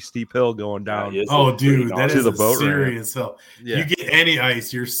a pretty steep hill going down. Yeah, it's Oh, pretty dude, that gnarly. is the a boat ramp. serious hill. Yeah. You get any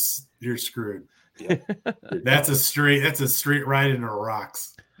ice, you're screwed. Yeah. That's a straight ride into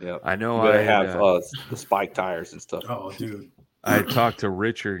rocks. Yeah. I know. You gotta I have the spike tires and stuff. Oh, dude. I talked to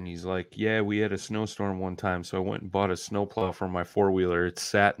Richard, and he's like, "Yeah, we had a snowstorm one time, so I went and bought a snowplow for my 4-wheeler. It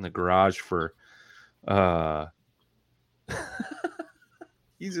sat in the garage for."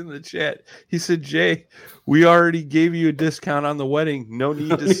 He's in the chat. He said, "Jay, we already gave you a discount on the wedding. No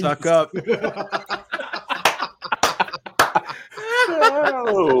need to suck up."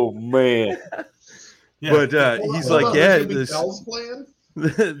 Oh man. Yeah. But he's Hold like, on, "Yeah, there's gonna be this bells playing?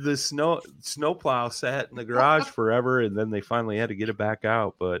 the snowplow sat in the garage forever, and then they finally had to get it back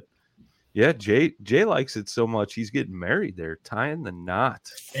out." But yeah, Jay likes it so much he's getting married there, tying the knot.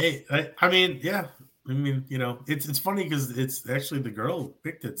 Hey, I mean, yeah. I mean, it's funny because it's actually the girl who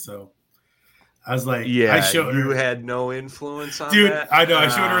picked it. So I was like, Yeah, I showed you her, had no influence on dude. that. I know. I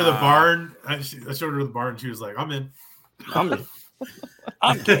showed her the Ah. barn. I showed her the barn. She was like, I'm in. I'm in.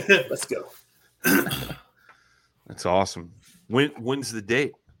 Let's go. That's awesome. When's the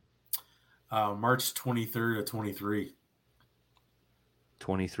date? March 23rd to 23.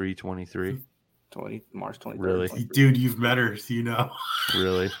 23. March 23rd. Really? Dude, you've met her.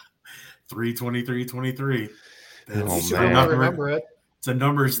 Really? 3/23/23. Oh, You should man. remember it. It's a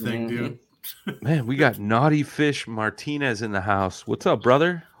numbers thing, Mhm. dude. Man, we got Naughty Fish Martinez in the house. What's up,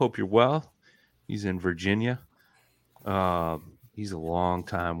 brother? Hope you're well. He's in Virginia. He's a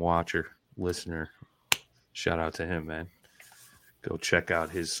long-time watcher, listener. Shout out to him, man. Go check out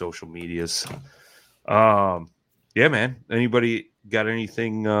his social medias. Yeah, man. Anybody got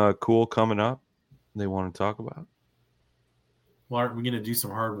anything cool coming up they want to talk about? Well, aren't we going to do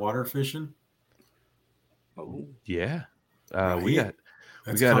some hard water fishing? Oh, Yeah. We Right. got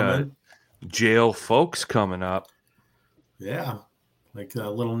That's got, coming. Jail Folks coming up. Yeah. Like a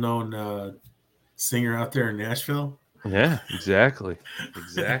little known singer out there in Nashville. Yeah, exactly.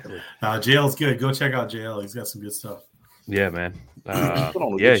 Jail's good. Go check out Jail. He's got some good stuff. Yeah, man. put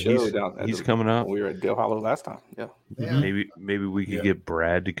on a Yeah, good show down at he's the- coming up. We were at Dale Hollow last time. Yeah. Yeah. Maybe we could Yeah. get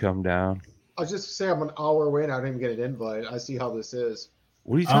Brad to come down. I was just saying I'm an hour away and I didn't even get an invite. I see how this is.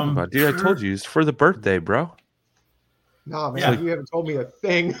 What are you talking about, dude? I told you it's for the birthday, bro. Nah, man, Yeah. you haven't told me a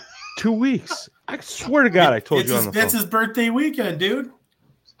thing. 2 weeks. I swear to God, I told you on the That's phone. his birthday weekend, dude.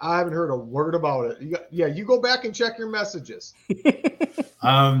 I haven't heard a word about it. You go back and check your messages.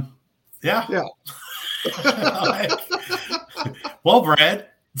 Yeah. Yeah. Well, Brad,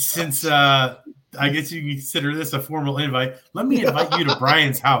 since I guess you can consider this a formal invite, let me invite you to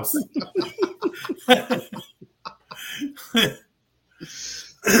Brian's house.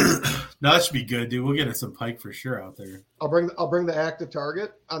 No, that should be good, dude. We'll get us some pike for sure out there. I'll bring the active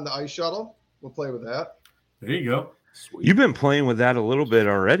target on the ice shuttle. We'll play with that. There you go. Sweet. You've been playing with that a little bit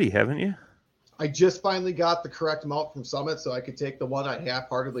already, haven't you? I just finally got the correct mount from Summit, so I could take the one I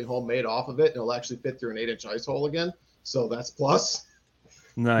half-heartedly homemade off of it, and it'll actually fit through an 8-inch ice hole again. So that's plus. I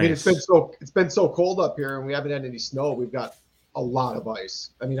mean, Nice. it's been so cold up here, and we haven't had any snow. We've got a lot of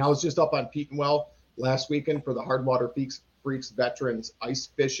ice. I mean, I was just up on Petenwell last weekend for the Hardwater Freaks Veterans Ice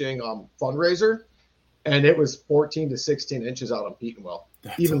Fishing fundraiser, and it was 14 to 16 inches out on Petenwell.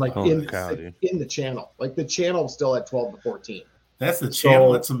 Even like in the channel. Like the channel still at 12 to 14. That's the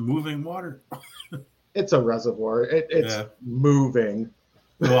channel. It's a moving water. It's a reservoir. It's moving.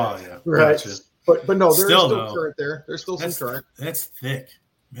 Oh, yeah. Right. Gotcha. But no, there's still current there. There's still some current. That's thick.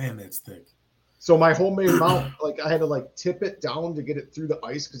 Man, that's thick. So my homemade mount, like I had to like tip it down to get it through the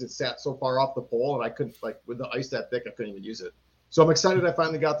ice because it sat so far off the pole, and I couldn't, like with the ice that thick, I couldn't even use it. So I'm excited I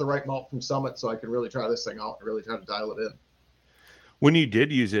finally got the right mount from Summit so I can really try this thing out and really try to dial it in. When you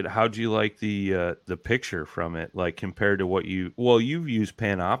did use it, how'd you like the picture from it, like compared to what you've used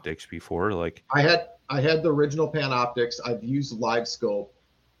Panoptix before? Like I had the original Panoptix. I've used LiveScope.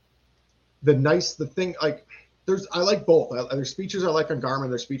 The thing, like I like both. There's features I like on Garmin.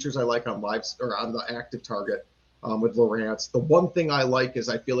 There's features I like on on the Active Target with Lowrance. The one thing I like is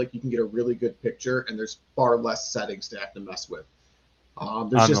I feel like you can get a really good picture, and there's far less settings to have to mess with. There's on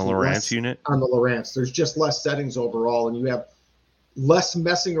the Lowrance unit? On the Lowrance. There's just less settings overall, and you have less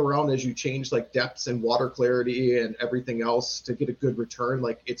messing around as you change like depths and water clarity and everything else to get a good return.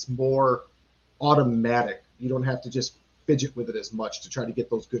 Like it's more automatic. You don't have to just fidget with it as much to try to get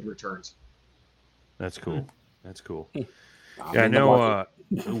those good returns. That's cool. That's cool. Yeah, I know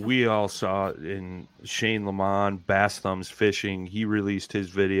we all saw in Shane Lamont, Bass Thumbs Fishing. He released his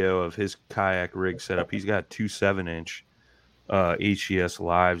video of his kayak rig setup. He's got 2 7-inch HES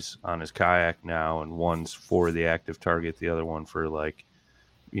lives on his kayak now, and one's for the Active Target, the other one for like,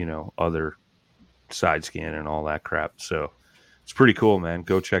 other side scan and all that crap. So it's pretty cool, man.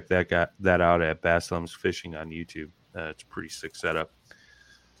 Go check that out at Bass Thumbs Fishing on YouTube. It's a pretty sick setup.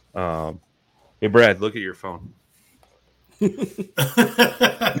 Hey, Brad, look at your phone. Did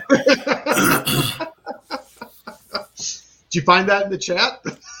you find that in the chat?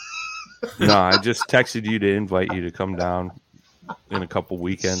 No, I just texted you to invite you to come down in a couple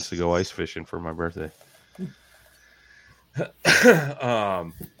weekends to go ice fishing for my birthday.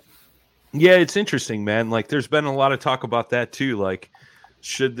 Yeah, it's interesting, man. Like, there's been a lot of talk about that too. Like,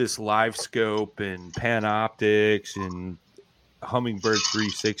 should this LiveScope and Panoptix and Humminbird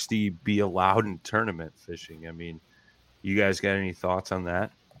 360 be allowed in tournament fishing? I mean, you guys got any thoughts on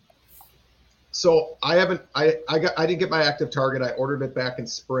that? So I didn't get my Active Target. I ordered it back in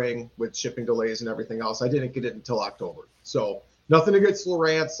spring with shipping delays and everything else. I didn't get it until October. So nothing against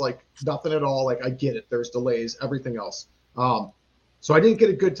Lowrance, like nothing at all. Like I get it. There's delays, everything else. So I didn't get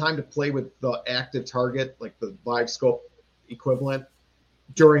a good time to play with the Active Target, like the LiveScope equivalent,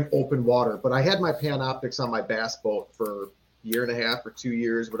 during open water. But I had my Panoptix on my bass boat for a year and a half or 2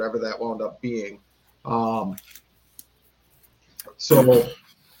 years, whatever that wound up being. So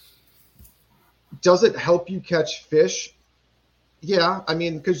does it help you catch fish? Yeah, I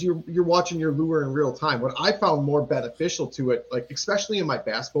mean, because you're watching your lure in real time. What I found more beneficial to it, like especially in my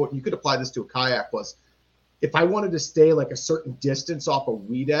bass boat, and you could apply this to a kayak, was if I wanted to stay like a certain distance off a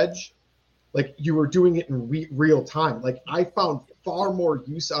weed edge, like you were doing it in real time. Like I found far more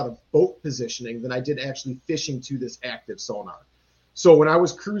use out of boat positioning than I did actually fishing to this active sonar. So when I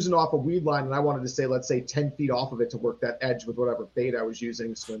was cruising off a weed line and I wanted to stay, let's say 10 feet off of it to work that edge with whatever bait I was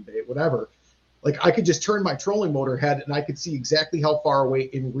using, swim bait, whatever, like I could just turn my trolling motor head and I could see exactly how far away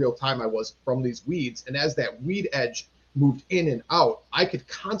in real time I was from these weeds. And as that weed edge moved in and out, I could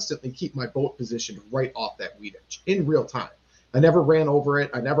constantly keep my boat positioned right off that weed edge in real time. I never ran over it.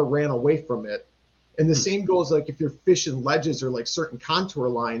 I never ran away from it. And the same goes like if you're fishing ledges or like certain contour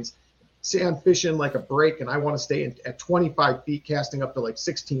lines. Say I'm fishing like a break and I want to stay at 25 feet casting up to like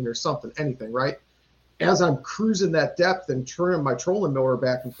 16 or something, anything, right? As I'm cruising that depth and turning my trolling motor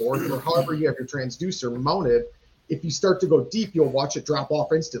back and forth, or however you have your transducer mounted, if you start to go deep, you'll watch it drop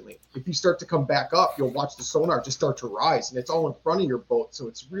off instantly. If you start to come back up, you'll watch the sonar just start to rise, and it's all in front of your boat. So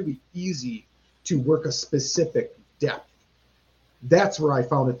it's really easy to work a specific depth. That's where I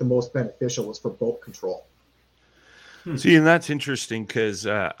found it the most beneficial, was for boat control. See, and that's interesting because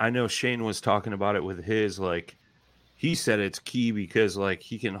I know Shane was talking about it with his, like, he said it's key because, like,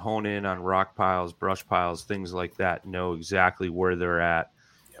 he can hone in on rock piles, brush piles, things like that, know exactly where they're at,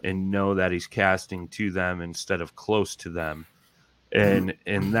 and know that he's casting to them instead of close to them. And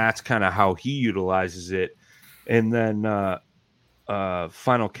that's kind of how he utilizes it. And then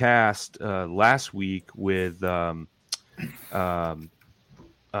Final Cast last week with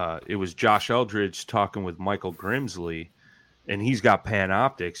it was Josh Eldridge talking with Michael Grimsley, and he's got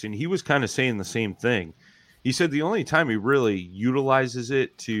Panoptix, and he was kind of saying the same thing. He said the only time he really utilizes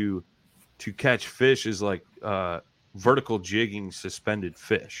it to catch fish is like vertical jigging suspended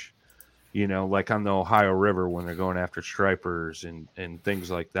fish, like on the Ohio River when they're going after stripers and things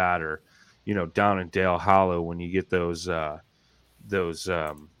like that, or down in Dale Hollow when you get those suspended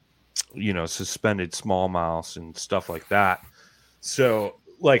smallmouths and stuff like that. So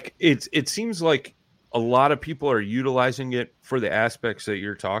like it seems like a lot of people are utilizing it for the aspects that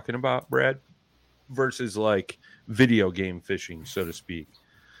you're talking about, Brad, versus like video game fishing, so to speak.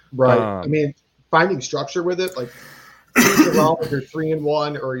 Right. I mean, finding structure with it, like cruising around with your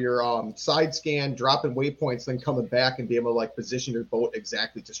 3-in-1 or your side scan, dropping waypoints, then coming back and be able to like position your boat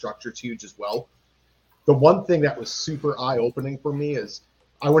exactly to structure, it's huge as well. The one thing that was super eye-opening for me is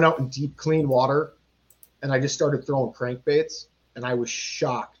I went out in deep, clean water and I just started throwing crankbaits, and I was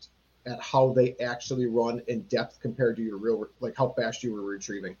shocked at how they actually run in depth compared to your real, like how fast you were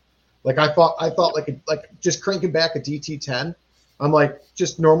retrieving. Like I thought like just cranking back a DT10, I'm like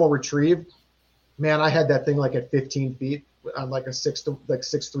just normal retrieve. Man, I had that thing like at 15 feet on like a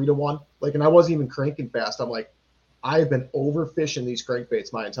 6-3 to 1. Like, and I wasn't even cranking fast. I'm like, I've been overfishing these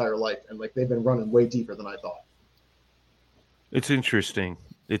crankbaits my entire life, and like they've been running way deeper than I thought. It's interesting.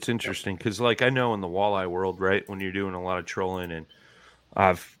 It's interesting because, like, I know in the walleye world, right, when you're doing a lot of trolling, and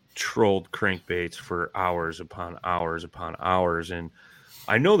I've trolled crankbaits for hours upon hours upon hours, and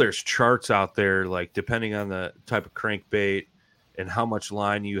I know there's charts out there, like, depending on the type of crankbait and how much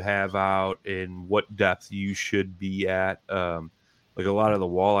line you have out and what depth you should be at. Like, a lot of the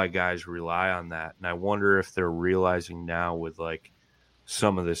walleye guys rely on that, and I wonder if they're realizing now with, like,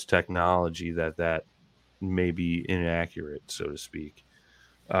 some of this technology that may be inaccurate, so to speak.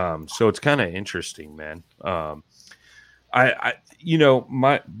 So it's kind of interesting, man. I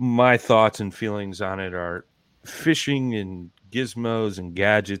my thoughts and feelings on it are fishing and gizmos and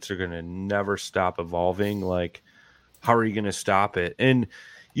gadgets are going to never stop evolving. Like, how are you going to stop it? And,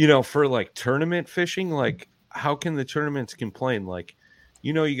 for like tournament fishing, like how can the tournaments complain? Like,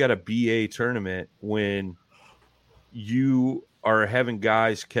 you got a BA tournament when you are having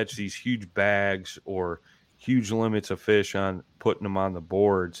guys catch these huge bags or huge limits of fish on putting them on the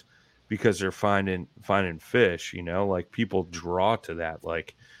boards because they're finding fish, like people draw to that.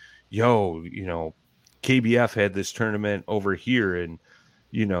 Like, KBF had this tournament over here and,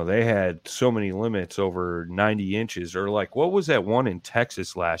 they had so many limits over 90 inches, or like, what was that one in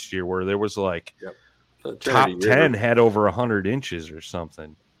Texas last year where there was like top 10 had over 100 inches or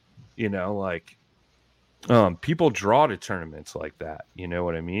something, like, people draw to tournaments like that. You know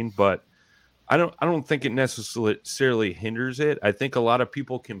what I mean? But I don't think it necessarily hinders it. I think a lot of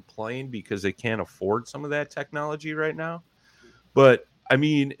people complain because they can't afford some of that technology right now. But I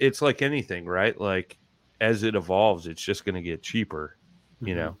mean, it's like anything, right? Like as it evolves, it's just going to get cheaper,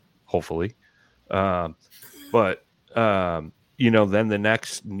 hopefully. Then the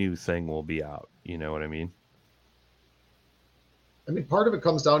next new thing will be out. You know what I mean? I mean, part of it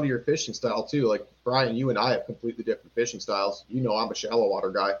comes down to your fishing style too. Like Brian, you and I have completely different fishing styles. I'm a shallow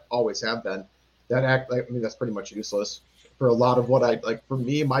water guy, always have been. That's pretty much useless for a lot of what I like. For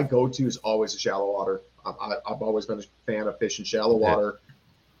me, my go-to is always a shallow water. I've always been a fan of fishing shallow water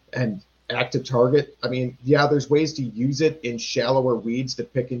and active target. I mean, yeah, there's ways to use it in shallower weeds to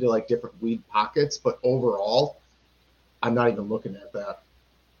pick into like different weed pockets, but overall, I'm not even looking at that.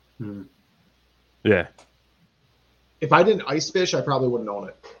 Yeah. If I didn't ice fish, I probably wouldn't own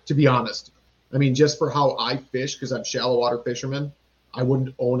it, to be honest. I mean, just for how I fish, because I'm shallow water fisherman, I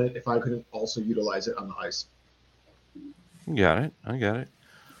wouldn't own it if I couldn't also utilize it on the ice. I got it.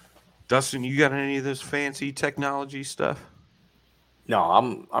 Dustin, you got any of this fancy technology stuff? No,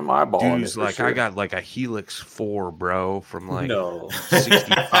 I'm eyeballing. Dude's like, sure. I got like a Helix 4, bro, from like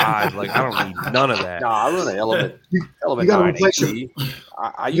 65. Like, I don't need none of that. No, I run an Element you gotta 9 replace AC.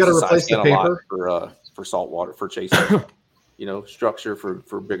 I use the side scan a lot for saltwater, for chasing, structure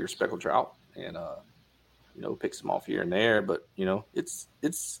for bigger speckled trout, and pick some off here and there. But it's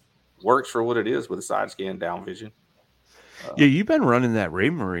works for what it is with a side scan down vision. Yeah, you've been running that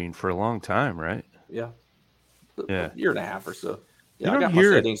Raymarine for a long time, right? Yeah, a year and a half or so. Yeah, I got my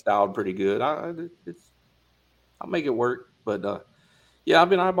settings dialed pretty good. I'll make it work. But I've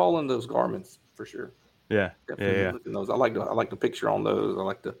been eyeballing those Garmins for sure. Yeah, definitely looking those. I like the picture on those. I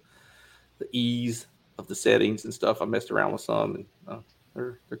like the ease of the settings and stuff. I messed around with some, and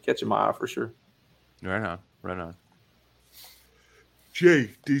they're catching my eye for sure. Right on.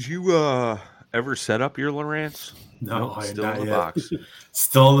 Jay, did you ever set up your Lowrance? No, still in the box.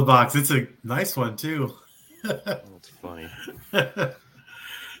 Still in the box. It's a nice one too. That's funny.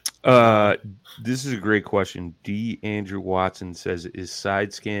 This is a great question. D. Andrew Watson says, "Is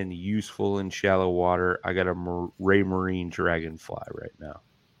side scan useful in shallow water? I got a Raymarine Dragonfly right now."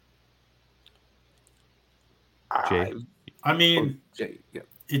 Jay, I mean, Jay, yeah.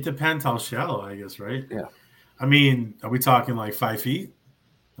 It depends how shallow, I guess, right? Yeah. I mean, are we talking like 5 feet?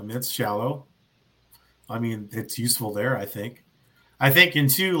 I mean, it's shallow. I mean, it's useful there, I think. And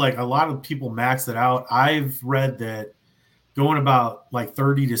two, like a lot of people max it out. I've read that going about like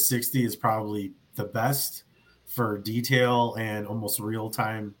 30 to 60 is probably the best for detail and almost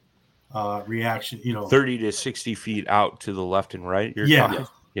real-time reaction, 30 to 60 feet out to the left and right. Yeah,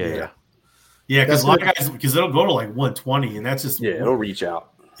 because a lot of guys, because it'll go to like 120, and that's just it'll reach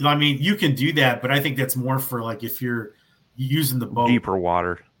out. I mean, you can do that, but I think that's more for like if you're using the boat, deeper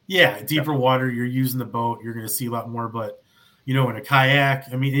water. Yeah, deeper water. You're using the boat. You're going to see a lot more. But in a kayak,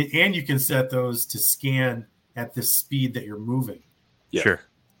 I mean, and you can set those to scan at the speed that you're moving. Yeah. Sure.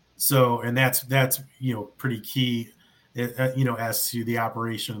 So, and that's pretty key, as to the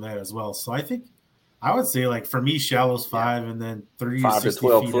operation of that as well. So I think I would say like for me, shallow's 5 and then 30 5 to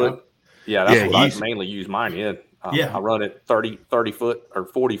 12 foot. Out. Yeah, that's what I mainly use mine in. I run it 30 foot or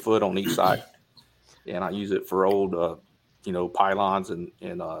 40 foot on each side, and I use it for old, pylons and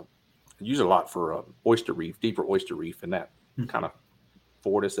use it a lot for oyster reef, deeper oyster reef, in that kind of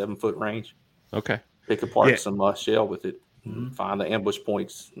 4 to 7 foot range. Okay. Pick apart some shell with it, find the ambush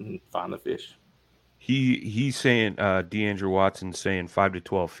points, and find the fish. He's saying DeAndre Watson saying 5 to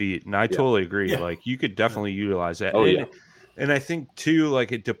 12 feet, and I totally agree. Yeah. Like you could definitely utilize that. And I think too,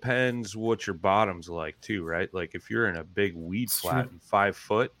 like it depends what your bottom's like too, right? Like if you're in a big weed flat and 5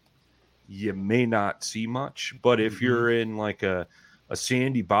 foot, you may not see much. But if you're in like a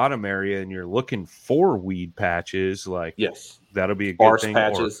sandy bottom area and you're looking for weed patches, like that'll be a good thing.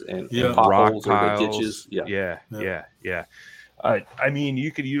 Patches and rock piles or ditches. Yeah. I mean,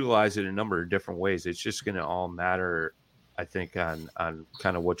 you could utilize it a number of different ways. It's just going to all matter, I think, on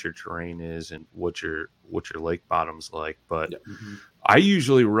kind of what your terrain is and what your lake bottom's like. But I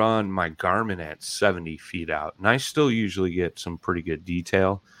usually run my Garmin at 70 feet out, and I still usually get some pretty good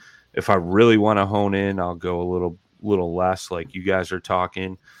detail. If I really want to hone in, I'll go a little less, like you guys are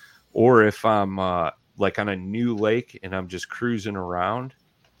talking. Or if I'm like on a new lake and I'm just cruising around,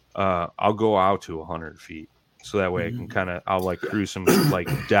 I'll go out to 100 feet. So that way I can I'll like cruise some like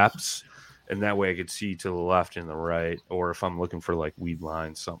depths, and that way I could see to the left and the right. Or if I'm looking for like weed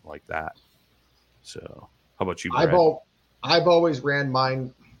lines, something like that. So how about you, Brad? I've always ran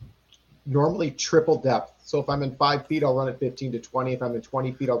mine normally triple depth. So if I'm in 5 feet, I'll run it 15 to 20. If I'm in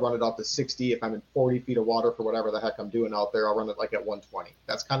 20 feet, I'll run it out to 60. If I'm in 40 feet of water for whatever the heck I'm doing out there, I'll run it like at 120.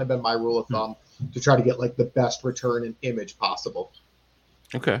 That's kind of been my rule of thumb to try to get like the best return and image possible.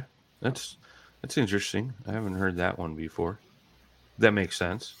 Okay. That's interesting. I haven't heard that one before. That makes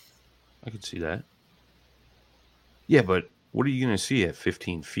sense. I could see that. Yeah, but what are you going to see at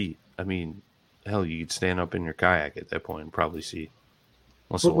 15 feet? I mean, hell, you could stand up in your kayak at that point and probably see.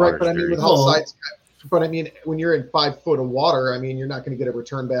 Right, but I mean, but I mean, when you're in 5 foot of water, I mean, you're not going to get a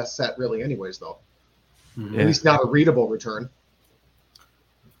return bass set really anyways, though. At least not a readable return.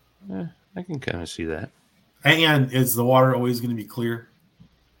 Yeah, I can kind of see that. And is the water always going to be clear?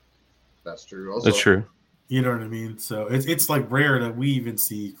 That's true. Also, that's true. You know what I mean? So it's like rare that we even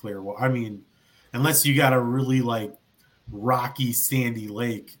see clear water. I mean, unless you got a really like rocky, sandy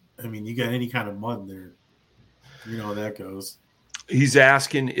lake. I mean, you got any kind of mud there. You know how that goes. He's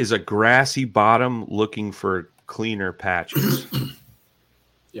asking, is a grassy bottom looking for cleaner patches?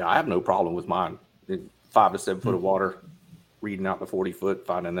 Yeah, I have no problem with mine. 5 to 7 foot of water, reading out the 40 foot,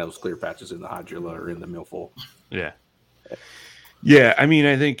 finding those clear patches in the hydrilla or in the milfoil. Yeah. Yeah, I mean,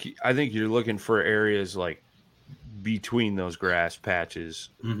 I think you're looking for areas like between those grass patches,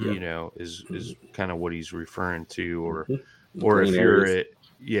 is kind of what he's referring to, or if you're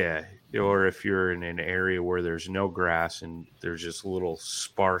or if you're in an area where there's no grass and there's just little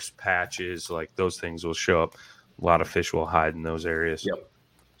sparse patches, like those things will show up. A lot of fish will hide in those areas. Yep.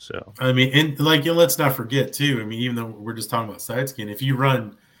 So I mean, and like let's not forget too. I mean, even though we're just talking about side scan, if you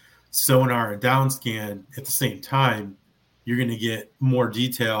run sonar and down scan at the same time, you're going to get more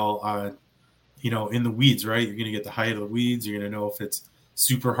detail on, in the weeds, right? You're going to get the height of the weeds. You're going to know if it's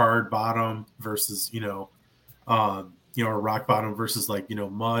super hard bottom versus, a rock bottom versus like,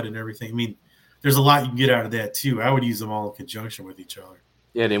 mud and everything. I mean, there's a lot you can get out of that too. I would use them all in conjunction with each other.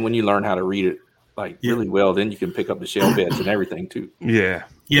 Yeah. Then when you learn how to read it really well, then you can pick up the shell beds and everything too. Yeah.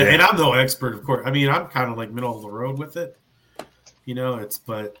 And I'm no expert, of course. I mean, I'm kind of like middle of the road with it,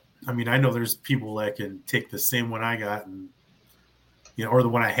 but I mean, I know there's people that can take the same one I got and, or the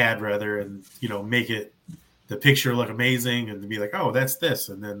one I had rather, and, make it the picture look amazing and to be like, oh, that's this.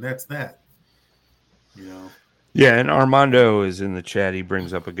 And then that's that, Yeah. And Armando is in the chat. He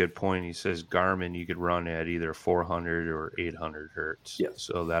brings up a good point. He says Garmin, you could run at either 400 or 800 hertz. Yeah.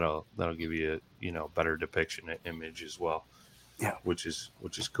 So that'll give you a, better depiction of image as well. Yeah. Which is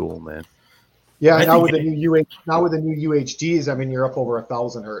cool, man. Yeah, I now think with the new UHDs, I mean, you're up over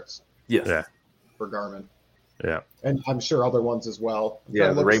 1,000 hertz Yes. Yeah. for Garmin, Yeah. and I'm sure other ones as well. I'm Yeah,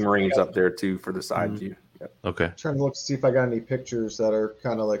 trying to the look- Raymarines up there too for the side Mhm. view. Yep. Okay. Trying to look to see if I got any pictures that are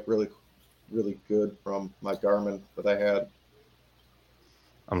kind of like really, really good from my Garmin that I had.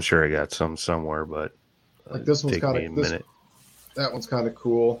 I'm sure I got some somewhere, but Like this one's take kind me a of minute. that one's kind of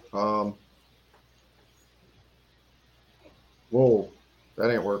cool. Whoa, that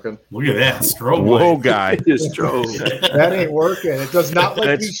ain't working. Look at that strobe Whoa, light. guy. Just drove. That ain't working. It does not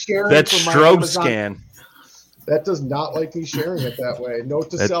like me sharing. That's from my strobe Amazon. scan. That does not like me sharing it that way. Note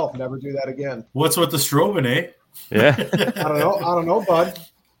to That- self: never do that again. What's with the strobing, eh? Yeah. I don't know, bud.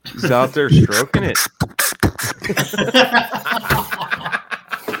 He's out there stroking it.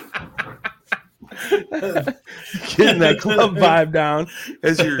 Getting that club vibe down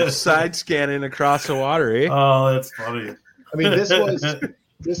as you're side scanning across the water, eh? Oh, that's funny. I mean,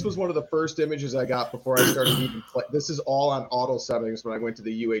 this was one of the first images I got before I started even play. This is all on auto settings when I went to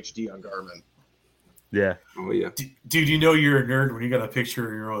the UHD on Garmin. Yeah. Oh yeah. Dude, you know you're a nerd when you got a picture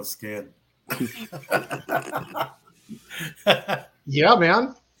of your own skin. Yeah,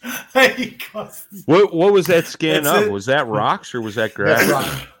 man. What was that scan That's of? it. Was that rocks or was that grass? That's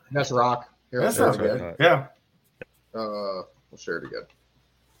rock. That's rock. Here, That's I'll not share it bad. again. Yeah. We'll share it again.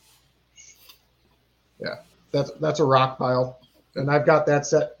 Yeah, that's a rock pile, and I've got that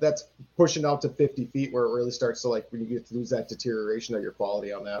set. That's pushing out to 50 feet where it really starts to like when you get to lose that deterioration of your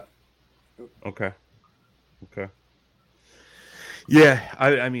quality on that. Okay. Yeah,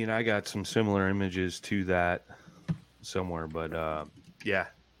 I mean, I got some similar images to that somewhere, but yeah,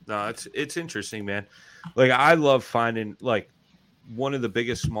 no, it's interesting, man. Like I love finding like one of the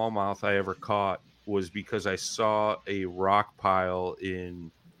biggest smallmouth I ever caught was because I saw a rock pile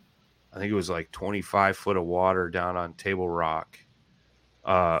in, I think it was like 25 foot of water down on Table Rock.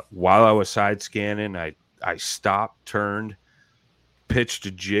 While I was side scanning, I stopped, turned, pitched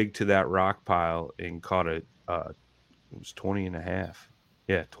a jig to that rock pile and caught it. It was 20 and a half.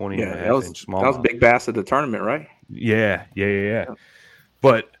 Yeah, 20 and a half inch smallmouth. That was big bass at the tournament, right? Yeah.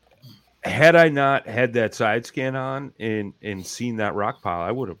 But had I not had that side scan on and seen that rock pile,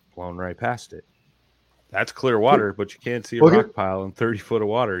 I would have blown right past it. That's clear water, but you can't see a rock pile in 30 foot of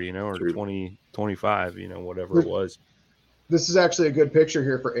water, or True. 20, 25, whatever it was. This is actually a good picture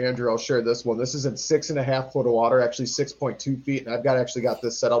here for Andrew. I'll share this one. This is in 6.5 foot of water, actually 6.2 feet, and I've got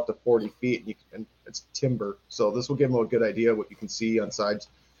this set out to 40 feet, and it's timber. So this will give them a good idea of what you can see on side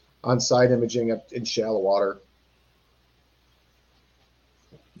imaging in shallow water.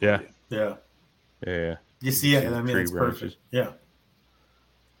 Yeah. Yeah. Yeah. You see it, and I mean, Tree it's branches. perfect.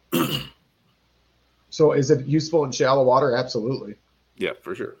 Yeah. So is it useful in shallow water? Absolutely. Yeah,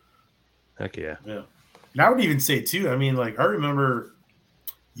 for sure. Heck yeah. Yeah. And I would even say too, I mean, like I remember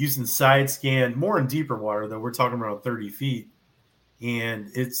using side scan more in deeper water, though we're talking around 30 feet. And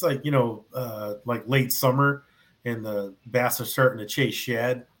it's like, like late summer and the bass are starting to chase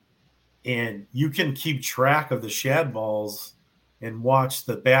shad. And you can keep track of the shad balls and watch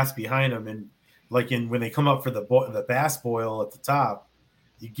the bass behind them. And like when they come up for the bass boil at the top,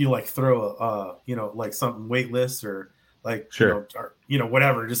 you like throw like something weightless or like, Sure.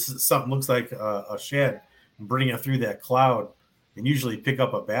 whatever, just something looks like a shad and bring it through that cloud and usually pick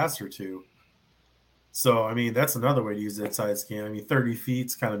up a bass or two. So, I mean, that's another way to use that side scan. I mean, 30 feet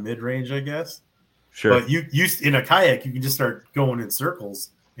is kind of mid-range, I guess. Sure. But you in a kayak, you can just start going in circles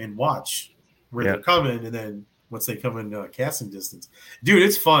and watch where they're coming. And then once they come in casting distance, dude,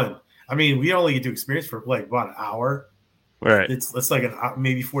 it's fun. I mean, we only get to experience for like about an hour. Right. It's like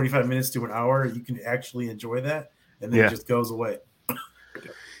maybe 45 minutes to an hour. You can actually enjoy that. And then it just goes away.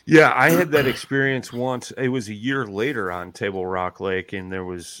 Yeah, I had that experience once. It was a year later on Table Rock Lake, and there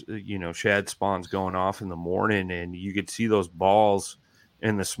was, shad spawns going off in the morning, and you could see those balls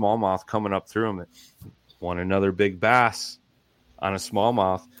and the smallmouth coming up through them. Won another big bass on a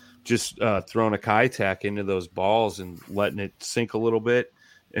smallmouth, just throwing a kayak into those balls and letting it sink a little bit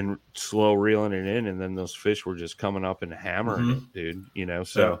and slow reeling it in, and then those fish were just coming up and hammering it, dude.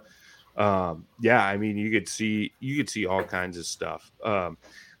 So. Yeah, I mean, you could see all kinds of stuff.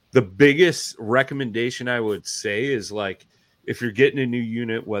 The biggest recommendation I would say is like, if you're getting a new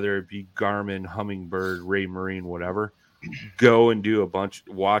unit, whether it be Garmin, Humminbird, Raymarine, whatever, go and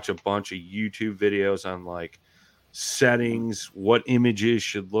watch a bunch of YouTube videos on like settings, what images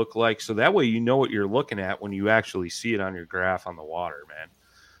should look like. So that way, you know what you're looking at when you actually see it on your graph on the water,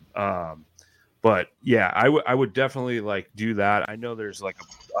 man. But yeah, I would definitely like do that. I know there's like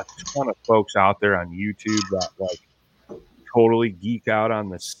a ton of folks out there on YouTube that like totally geek out on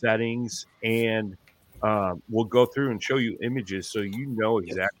the settings and will go through and show you images so you know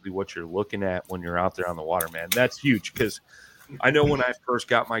exactly what you're looking at when you're out there on the water, man. That's huge because I know when I first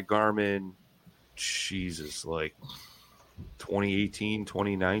got my Garmin, Jesus, like 2018,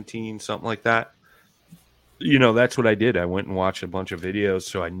 2019, something like that. That's what I did. I went and watched a bunch of videos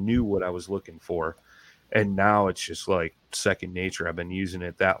so I knew what I was looking for. And now it's just like second nature. I've been using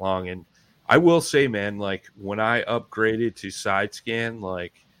it that long. And I will say, man, like when I upgraded to side scan,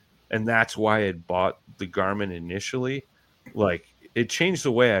 and that's why I had bought the Garmin initially, like it changed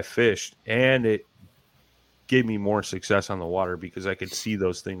the way I fished and it gave me more success on the water because I could see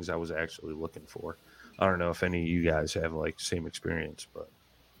those things I was actually looking for. I don't know if any of you guys have like same experience, but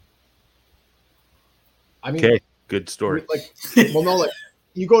I mean, okay, good story. Like, well, no, like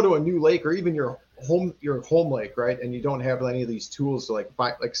you go to a new lake or even your home lake, right? And you don't have any of these tools to like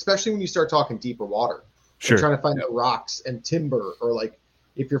find, like, especially when you start talking deeper water, Sure. trying to find the rocks and timber, or like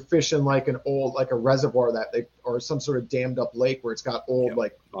if you're fishing like an old, like a reservoir that they, or some sort of dammed up lake where it's got old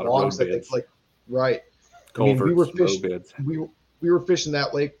like logs that they like, right. Culverts, I mean, we were fishing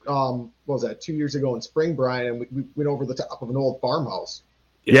that lake. What was that, 2 years ago in Spring, Brian, and we went over the top of an old farmhouse.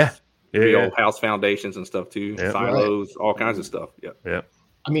 Yeah. The old house foundations and stuff too, silos, all kinds of stuff. Yeah.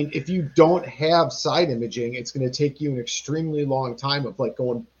 I mean, if you don't have side imaging, it's going to take you an extremely long time of like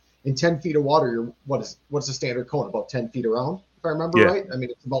going in 10 feet of water. You're what's the standard cone? About 10 feet around, if I remember right. I mean,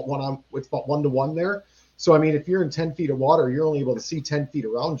 it's about 1 to 1 there. So I mean, if you're in 10 feet of water, you're only able to see 10 feet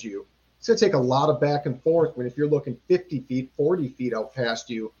around you. It's going to take a lot of back and forth. When if you're looking 50 feet, 40 feet out past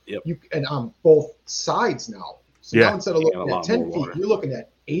you, you and on both sides now. So now instead of looking at 10 feet, you're looking at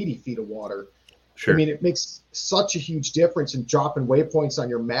 80 feet of water. Sure. I mean, it makes such a huge difference in dropping waypoints on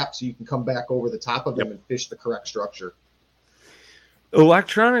your map so you can come back over the top of them and fish the correct structure.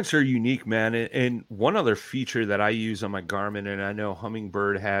 Electronics are unique, man. And one other feature that I use on my Garmin, and I know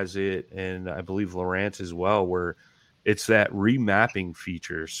Humminbird has it, and I believe Lowrance as well, where it's that remapping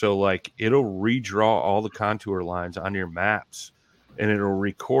feature. So like it'll redraw all the contour lines on your maps and it'll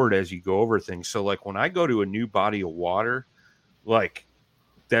record as you go over things. So like when I go to a new body of water, like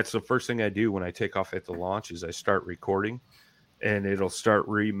that's the first thing I do when I take off at the launch is I start recording, and it'll start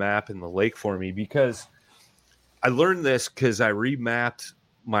remapping the lake for me, because I learned this because I remapped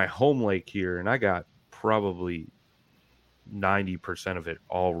my home lake here and I got probably 90% of it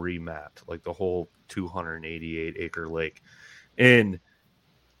all remapped, like the whole 288 acre lake. And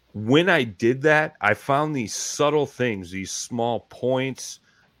when I did that, I found these subtle things, these small points,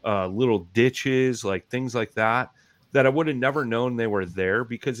 little ditches, like things like that I would have never known they were there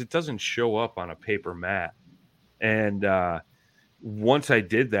because it doesn't show up on a paper map. And once I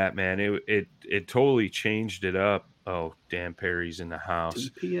did that, man, it totally changed it up. Oh, Dan Perry's in the house.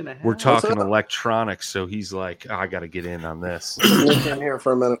 We're talking electronics, so he's like, I got to get in on this. Sneak in here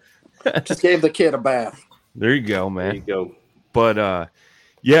for a minute. Just gave the kid a bath. There you go, man. There you go. But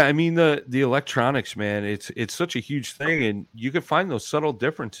yeah, I mean the electronics, man, it's such a huge thing, and you can find those subtle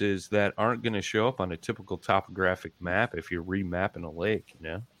differences that aren't going to show up on a typical topographic map if you're remapping a lake, you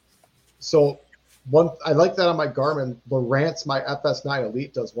know. So I like that on my Garmin. Lowrance, my FS9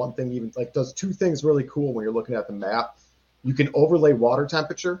 Elite, does one thing, even like does two things really cool when you're looking at the map. You can overlay water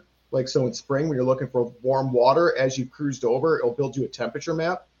temperature. Like, so in spring, when you're looking for warm water, as you cruised over, it'll build you a temperature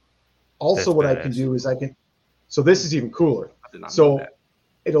map. Also, what I can do is so this is even cooler. So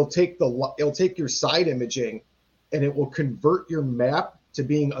it'll take your side imaging and it will convert your map to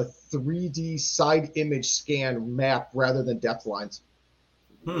being a 3D side image scan map rather than depth lines.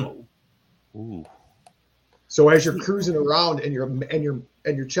 Ooh. So as you're cruising around and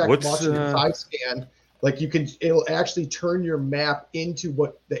you're checking watching your side scan, like it'll actually turn your map into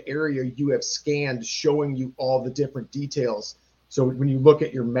what the area you have scanned, showing you all the different details. So when you look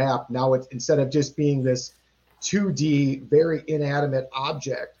at your map, now it's, instead of just being this 2D, very inanimate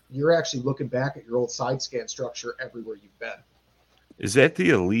object, you're actually looking back at your old side scan structure everywhere you've been. Is that the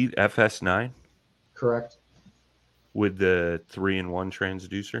Elite FS9? Correct. With the 3-in-1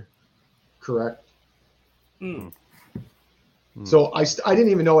 transducer? Correct. So I didn't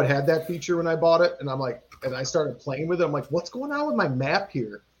even know it had that feature when I bought it, and I started playing with it. I'm like, what's going on with my map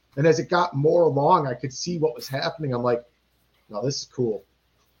here? And as it got more along, I could see what was happening. I'm like, no, this is cool.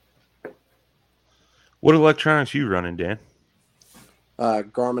 What electronics you running, Dan?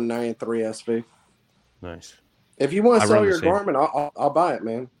 Garmin 93 SV. Nice. If you want to sell your Garmin, I'll buy it,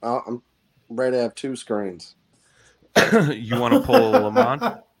 man. I'm ready to have 2 screens. You want to pull a Le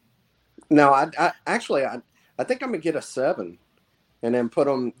Mans? No, I think I'm gonna get a 7, and then put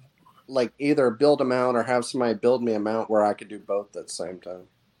them, like, either build them out or have somebody build me a mount where I could do both at the same time.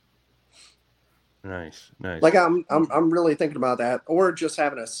 Nice. Like I'm really thinking about that, or just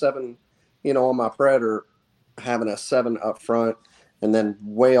having a 7 on my Predator, having a 7 up front, and then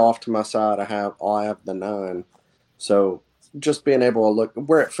way off to my side, I have the 9. So just being able to look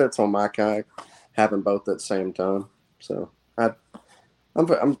where it fits on my kayak, having both at the same time. So I'm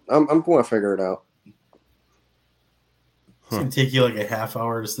going to figure it out. It's gonna take you like a half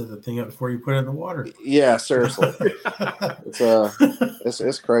hour to set the thing up before you put it in the water. Yeah, seriously.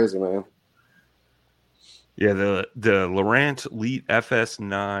 It's crazy, man. Yeah, the Lowrance Elite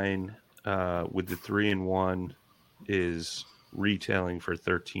FS9 with the 3-in-1 is retailing for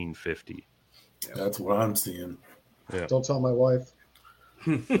 $1,350. That's what I'm seeing. Yeah. Don't tell my wife.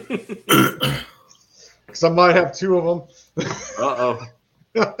 Because I might have 2 of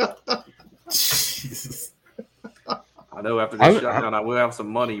them. Jesus. I know after this shutdown, I will have some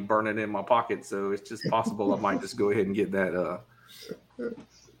money burning in my pocket, so it's just possible I might just go ahead and get that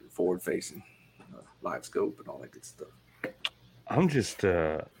forward-facing live scope and all that good stuff. I'm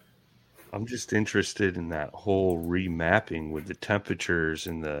just interested in that whole remapping with the temperatures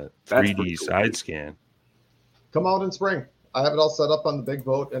and the 3D side scan. Come out in spring. I have it all set up on the big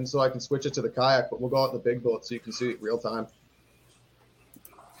boat, and so I can switch it to the kayak, but we'll go out in the big boat so you can see it real time.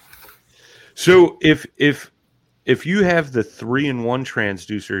 So if you have the 3-in-1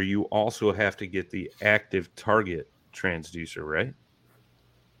 transducer, you also have to get the active target transducer, right?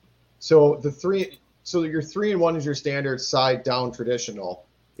 So your 3-in-1 is your standard side down traditional.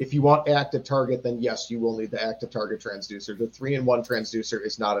 If you want active target, then yes, you will need the active target transducer. The 3-in-1 transducer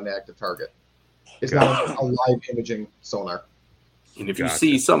is not an active target. It's not a live imaging sonar. And if you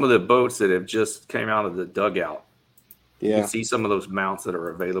see some of the boats that have just came out of the dugout, you can see some of those mounts that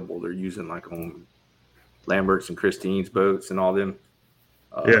are available. They're using like on Lambert's and Christine's boats and all them.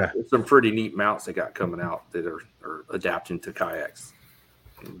 There's some pretty neat mounts they got coming out that are adapting to kayaks.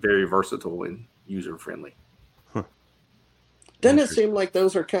 Very versatile and user friendly. Huh. Doesn't it seem like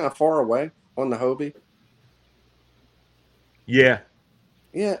those are kind of far away on the Hobie? Yeah.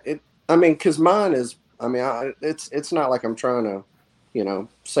 Yeah. Because mine is. It's not like I'm trying to,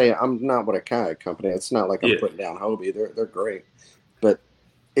 say I'm not with a kayak company. It's not like I'm putting down Hobie. They're great, but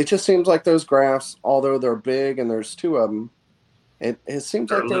it just seems like those graphs, although they're big and there's 2 of them, it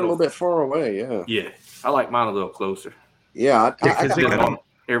seems like they're a little bit far away. Yeah. Yeah. I like mine a little closer. Yeah. I got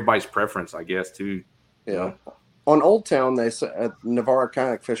everybody's preference, I guess, too. Yeah. On Old Town, they at Navarre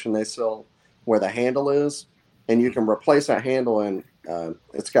Kayak Fishing, they sell where the handle is, and you can replace that handle, and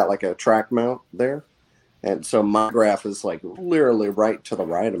it's got like a track mount there. And so my graph is like literally right to the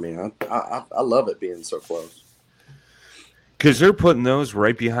right of me. I love it being so close. Because they're putting those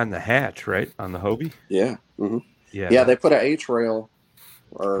right behind the hatch, right, on the Hobie? Yeah. Mm-hmm. Yeah, they put an H-rail.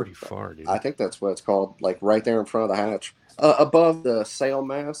 Pretty far, dude. I think that's what it's called, like right there in front of the hatch. Above the sail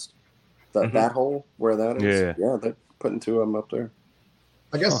mast, that hole where that is. Yeah, they're putting 2 of them up there.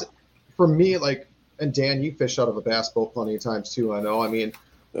 I guess for me, and Dan, you fish out of a bass boat plenty of times too, I know.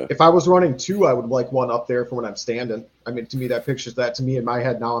 If I was running 2, I would like one up there for when I'm standing. To me, that pictures that. To me, in my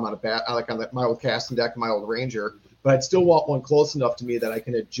head now, I'm on my old casting deck, my old Ranger. But I'd still want one close enough to me that I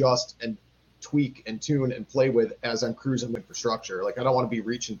can adjust and tweak and tune and play with as I'm cruising infrastructure. Like, I don't want to be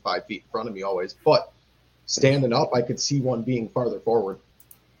reaching 5 feet in front of me always. But standing up, I could see one being farther forward.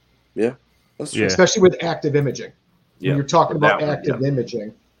 Yeah, that's true. Especially with active imaging. When you're talking about active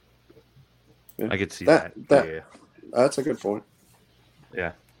imaging. Yeah. I could see that. That's a good point.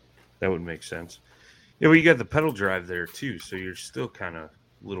 Yeah, that would make sense. Yeah, well, you got the pedal drive there too, so you're still kind of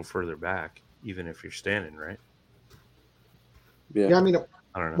a little further back, even if you're standing, right? Yeah, I don't know.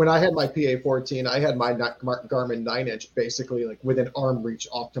 When I had my PA-14, I had my Garmin 9-inch basically like within arm reach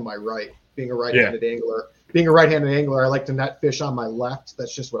off to my right. Being a right-handed angler, I like to net fish on my left.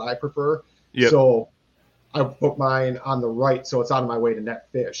 That's just what I prefer. Yep. So I put mine on the right, so it's out of my way to net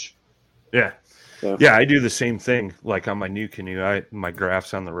fish. Yeah. Yeah, I do the same thing. Like on my new canoe, my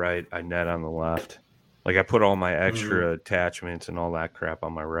graph's on the right, I net on the left. Like I put all my extra attachments and all that crap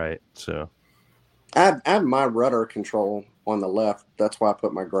on my right. So I have my rudder control on the left. That's why I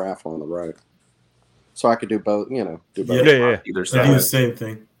put my graph on the right, so I could do both. Do both. Either side. I do the same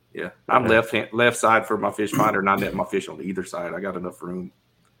thing. Yeah, I'm left side for my fish finder, and I net my fish on either side. I got enough room.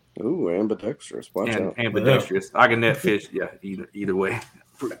 Ooh, ambidextrous. Watch out. Ambidextrous. I can net fish. Yeah, either way.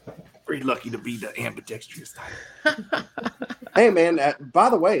 Pretty lucky to be the ambidextrous type. Hey, man, by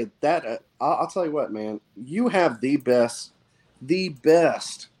the way, I'll tell you what, man. You have the best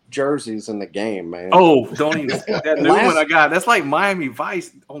jerseys in the game, man. Oh, don't even that new one I got. That's like Miami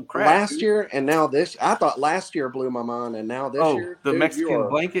Vice on crack. Last year and now this. I thought last year blew my mind, and now this year. The Mexican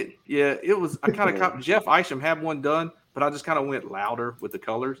blanket. Yeah, it was. I kind of copied Jeff Isham had one done, but I just kind of went louder with the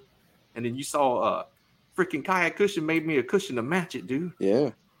colors. And then you saw freaking kayak cushion made me a cushion to match it, dude.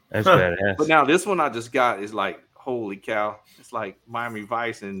 Yeah. That's badass. But now this one I just got is like, holy cow! It's like Miami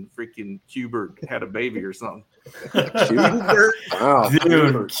Vice and freaking Qbert had a baby or something. Qbert? Wow.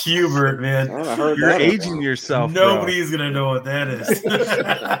 Dude, Qbert, man. You're aging yourself. Nobody's going to know what that is.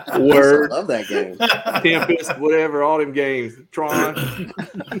 Word. I love that game. Tempest, whatever, all them games. Tron.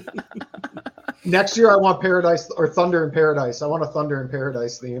 Next year, I want Paradise or Thunder in Paradise. I want a Thunder in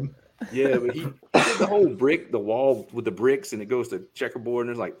Paradise theme. Yeah, but he did the whole the wall with the bricks, and it goes to checkerboard, and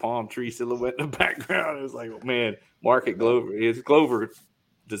there's like palm tree silhouette in the background. It was like, oh, man, Market Glover. It's Glover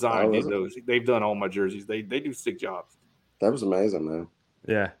Design did those. They've done all my jerseys. They do sick jobs. That was amazing, man.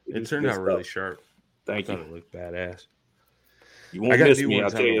 Yeah, it turned out really sharp. Thank you. It looked badass. You won't miss me, I'll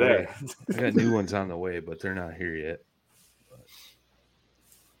tell you that. I got new ones on the way, but they're not here yet. But,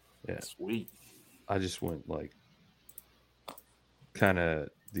 yeah, sweet. I just went like kind of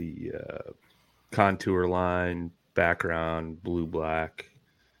the contour line, background, blue, black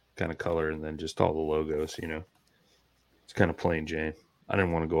kind of color, and then just all the logos, It's kind of plain Jane. I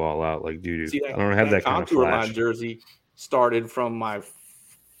didn't want to go all out like doo-doo. I don't have that kind of contour flash. line jersey started from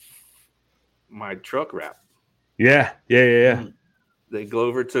my truck wrap. Yeah. The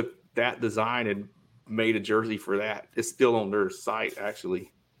Glover took that design and made a jersey for that. It's still on their site,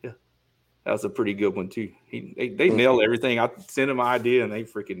 actually. That was a pretty good one too. They nail everything. I send them an idea and they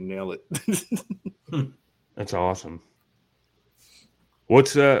freaking nail it. That's awesome. How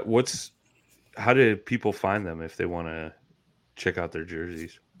do people find them if they want to check out their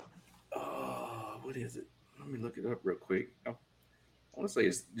jerseys? What is it? Let me look it up real quick. I want to say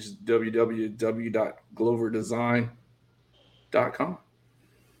it's just www.gloverdesign.com.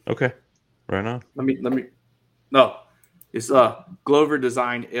 Okay. Right on. No. It's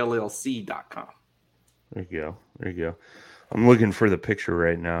GloverDesignLLC.com. There you go. I'm looking for the picture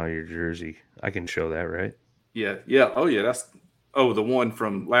right now of your jersey. I can show that, right? Yeah. Oh, yeah. That's the one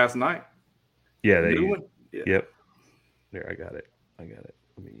from last night. Yeah. The new one? Yeah. Yep. There, I got it. Let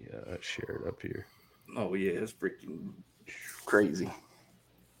me share it up here. Oh, yeah. It's freaking crazy.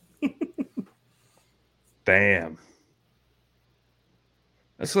 Bam.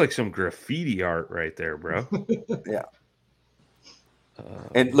 That's like some graffiti art right there, bro. Yeah.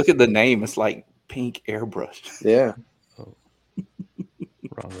 And look at the name. It's like pink airbrush. Yeah. Oh.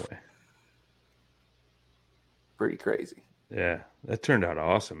 Wrong way. Pretty crazy. Yeah. That turned out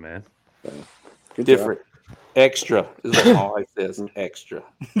awesome, man. Yeah. Good Different. job. Extra is what all it says. Extra.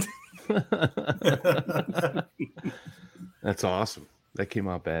 That's awesome. That came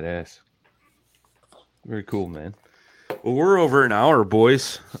out badass. Very cool, man. Well, we're over an hour,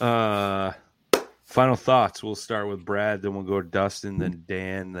 boys. Final thoughts. We'll start with Brad, then we'll go to Dustin, then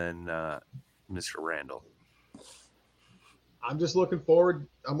Dan, then Mr. Randall. I'm just looking forward.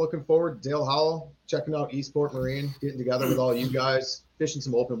 I'm looking forward to Dale Hollow, checking out Eastport Marine, getting together with all you guys, fishing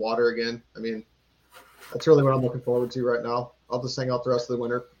some open water again. I mean, that's really what I'm looking forward to right now. I'll just hang out the rest of the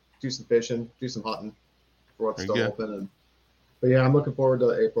winter, do some fishing, do some hunting for what's still open. But yeah, I'm looking forward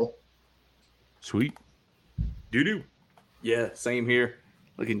to April. Sweet. Doo-doo. Yeah, same here.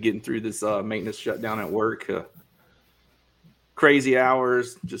 Getting through this maintenance shutdown at work. Crazy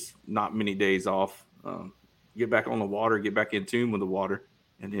hours, just not many days off. Get back on the water, get back in tune with the water,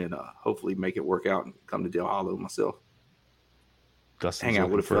 and then hopefully make it work out and come to Dale Hollow myself. Dustin's hang out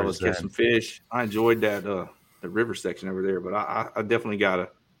with the fellas, catch some fish. I enjoyed that the river section over there, but I definitely got to,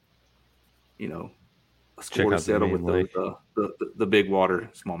 score to settle with the big water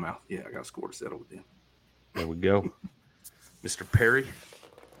smallmouth. Yeah, I got a score to settle with them. There we go. Mr. Perry?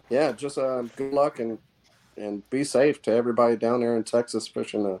 Yeah, just good luck and be safe to everybody down there in Texas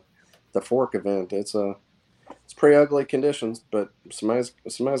fishing the Fork event. It's pretty ugly conditions, but somebody's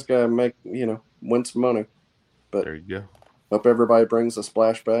got to make, win some money. But there you go. Hope everybody brings a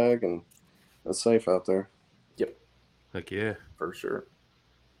splash bag and it's safe out there. Yep. Heck yeah. For sure.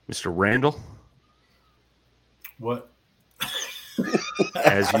 Mr. Randall? What?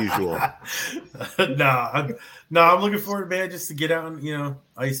 As usual. I'm looking forward, man, just to get out and,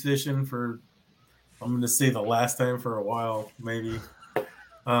 ice fishing for, I'm going to say the last time for a while, maybe.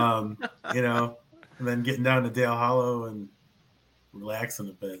 And then getting down to Dale Hollow and relaxing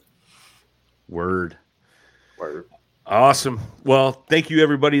a bit. Word. Awesome. Well, thank you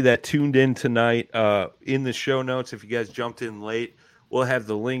everybody that tuned in tonight. In the show notes, if you guys jumped in late, we'll have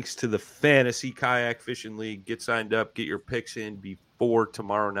the links to the Fantasy Kayak Fishing League. Get signed up, get your picks in before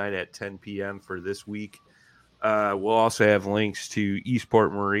tomorrow night at 10 p.m. for this week. We'll also have links to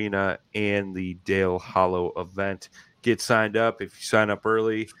Eastport Marina and the Dale Hollow event. Get signed up. If you sign up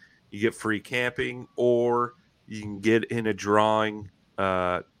early, you get free camping, or you can get in a drawing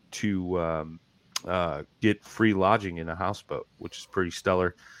to get free lodging in a houseboat, which is pretty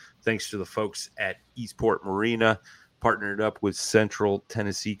stellar. thanks to the folks at Eastport Marina, partnered up with Central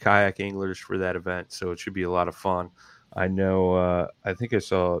Tennessee Kayak Anglers for that event. So it should be a lot of fun. I know, I think I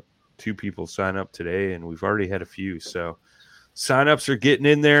saw 2 people sign up today, and we've already had a few. So sign-ups are getting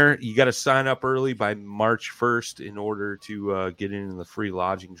in there. You got to sign up early by March 1st in order to get in the free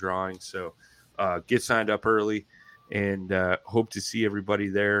lodging drawing. So get signed up early, and hope to see everybody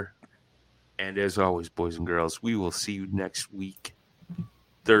there. And as always, boys and girls, we will see you next week,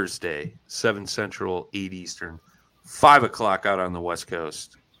 Thursday, 7 Central, 8 Eastern, 5 o'clock out on the West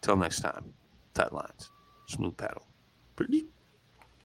Coast. Till next time, tight lines, smooth paddle. Pretty.